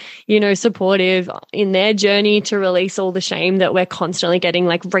and, supportive in their journey to release all the shame that we're constantly getting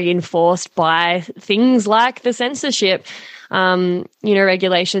like reinforced by things like the censorship,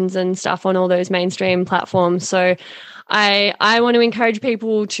 regulations and stuff on all those mainstream platforms. So I want to encourage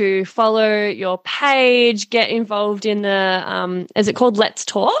people to follow your page, get involved in the, is it called Let's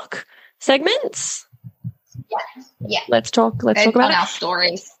Talk segments? Yeah. Let's talk about our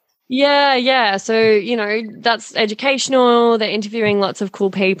stories. Yeah. So, that's educational. They're interviewing lots of cool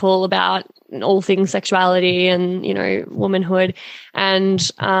people about all things sexuality and, womanhood. And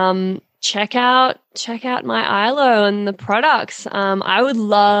check out my ILO and the products. I would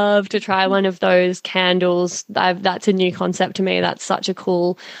love to try one of those candles. That's a new concept to me. That's such a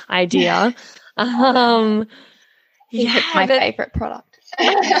cool idea. It's my favorite product.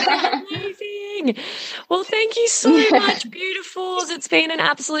 Amazing. Well, thank you so much, beautifuls. It's been an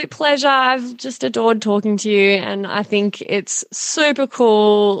absolute pleasure. I've just adored talking to you, and I think it's super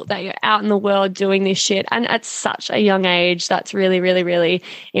cool that you're out in the world doing this shit, and at such a young age. That's really, really, really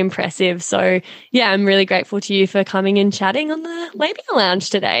impressive. So, yeah, I'm really grateful to you for coming and chatting on the Labia Lounge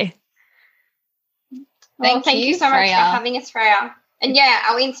today. Thank you so much for having us, Freya. And yeah,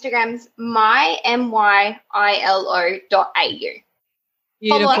 our Instagram's mymyilo.au.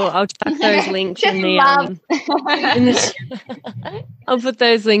 Beautiful. I'll chuck those links in the I'll put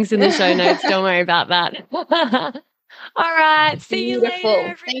those links in the show notes. Don't worry about that. All right. See you later,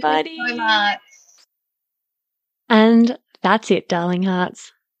 everybody. Thank you so much. And that's it, darling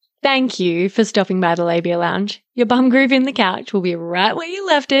hearts. Thank you for stopping by the Labia Lounge. Your bum groove in the couch will be right where you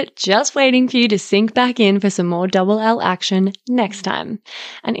left it, just waiting for you to sink back in for some more double L action next time.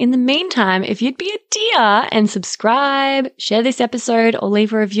 And in the meantime, if you'd be a dear and subscribe, share this episode, or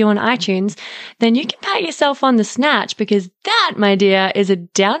leave a review on iTunes, then you can pat yourself on the snatch, because that, my dear, is a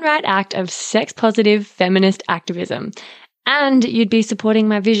downright act of sex-positive feminist activism. And you'd be supporting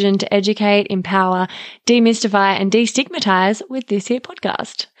my vision to educate, empower, demystify, and destigmatize with this here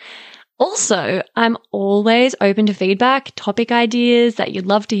podcast. Also, I'm always open to feedback, topic ideas that you'd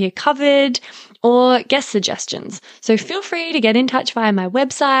love to hear covered, or guest suggestions. So feel free to get in touch via my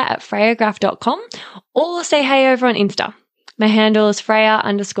website at freyagraph.com, or say hey over on Insta. My handle is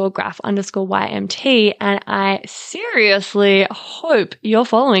Freya_graph_YMT, and I seriously hope you're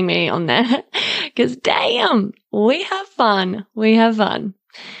following me on there, because damn, we have fun.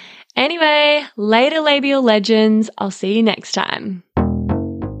 Anyway, later labial legends. I'll see you next time.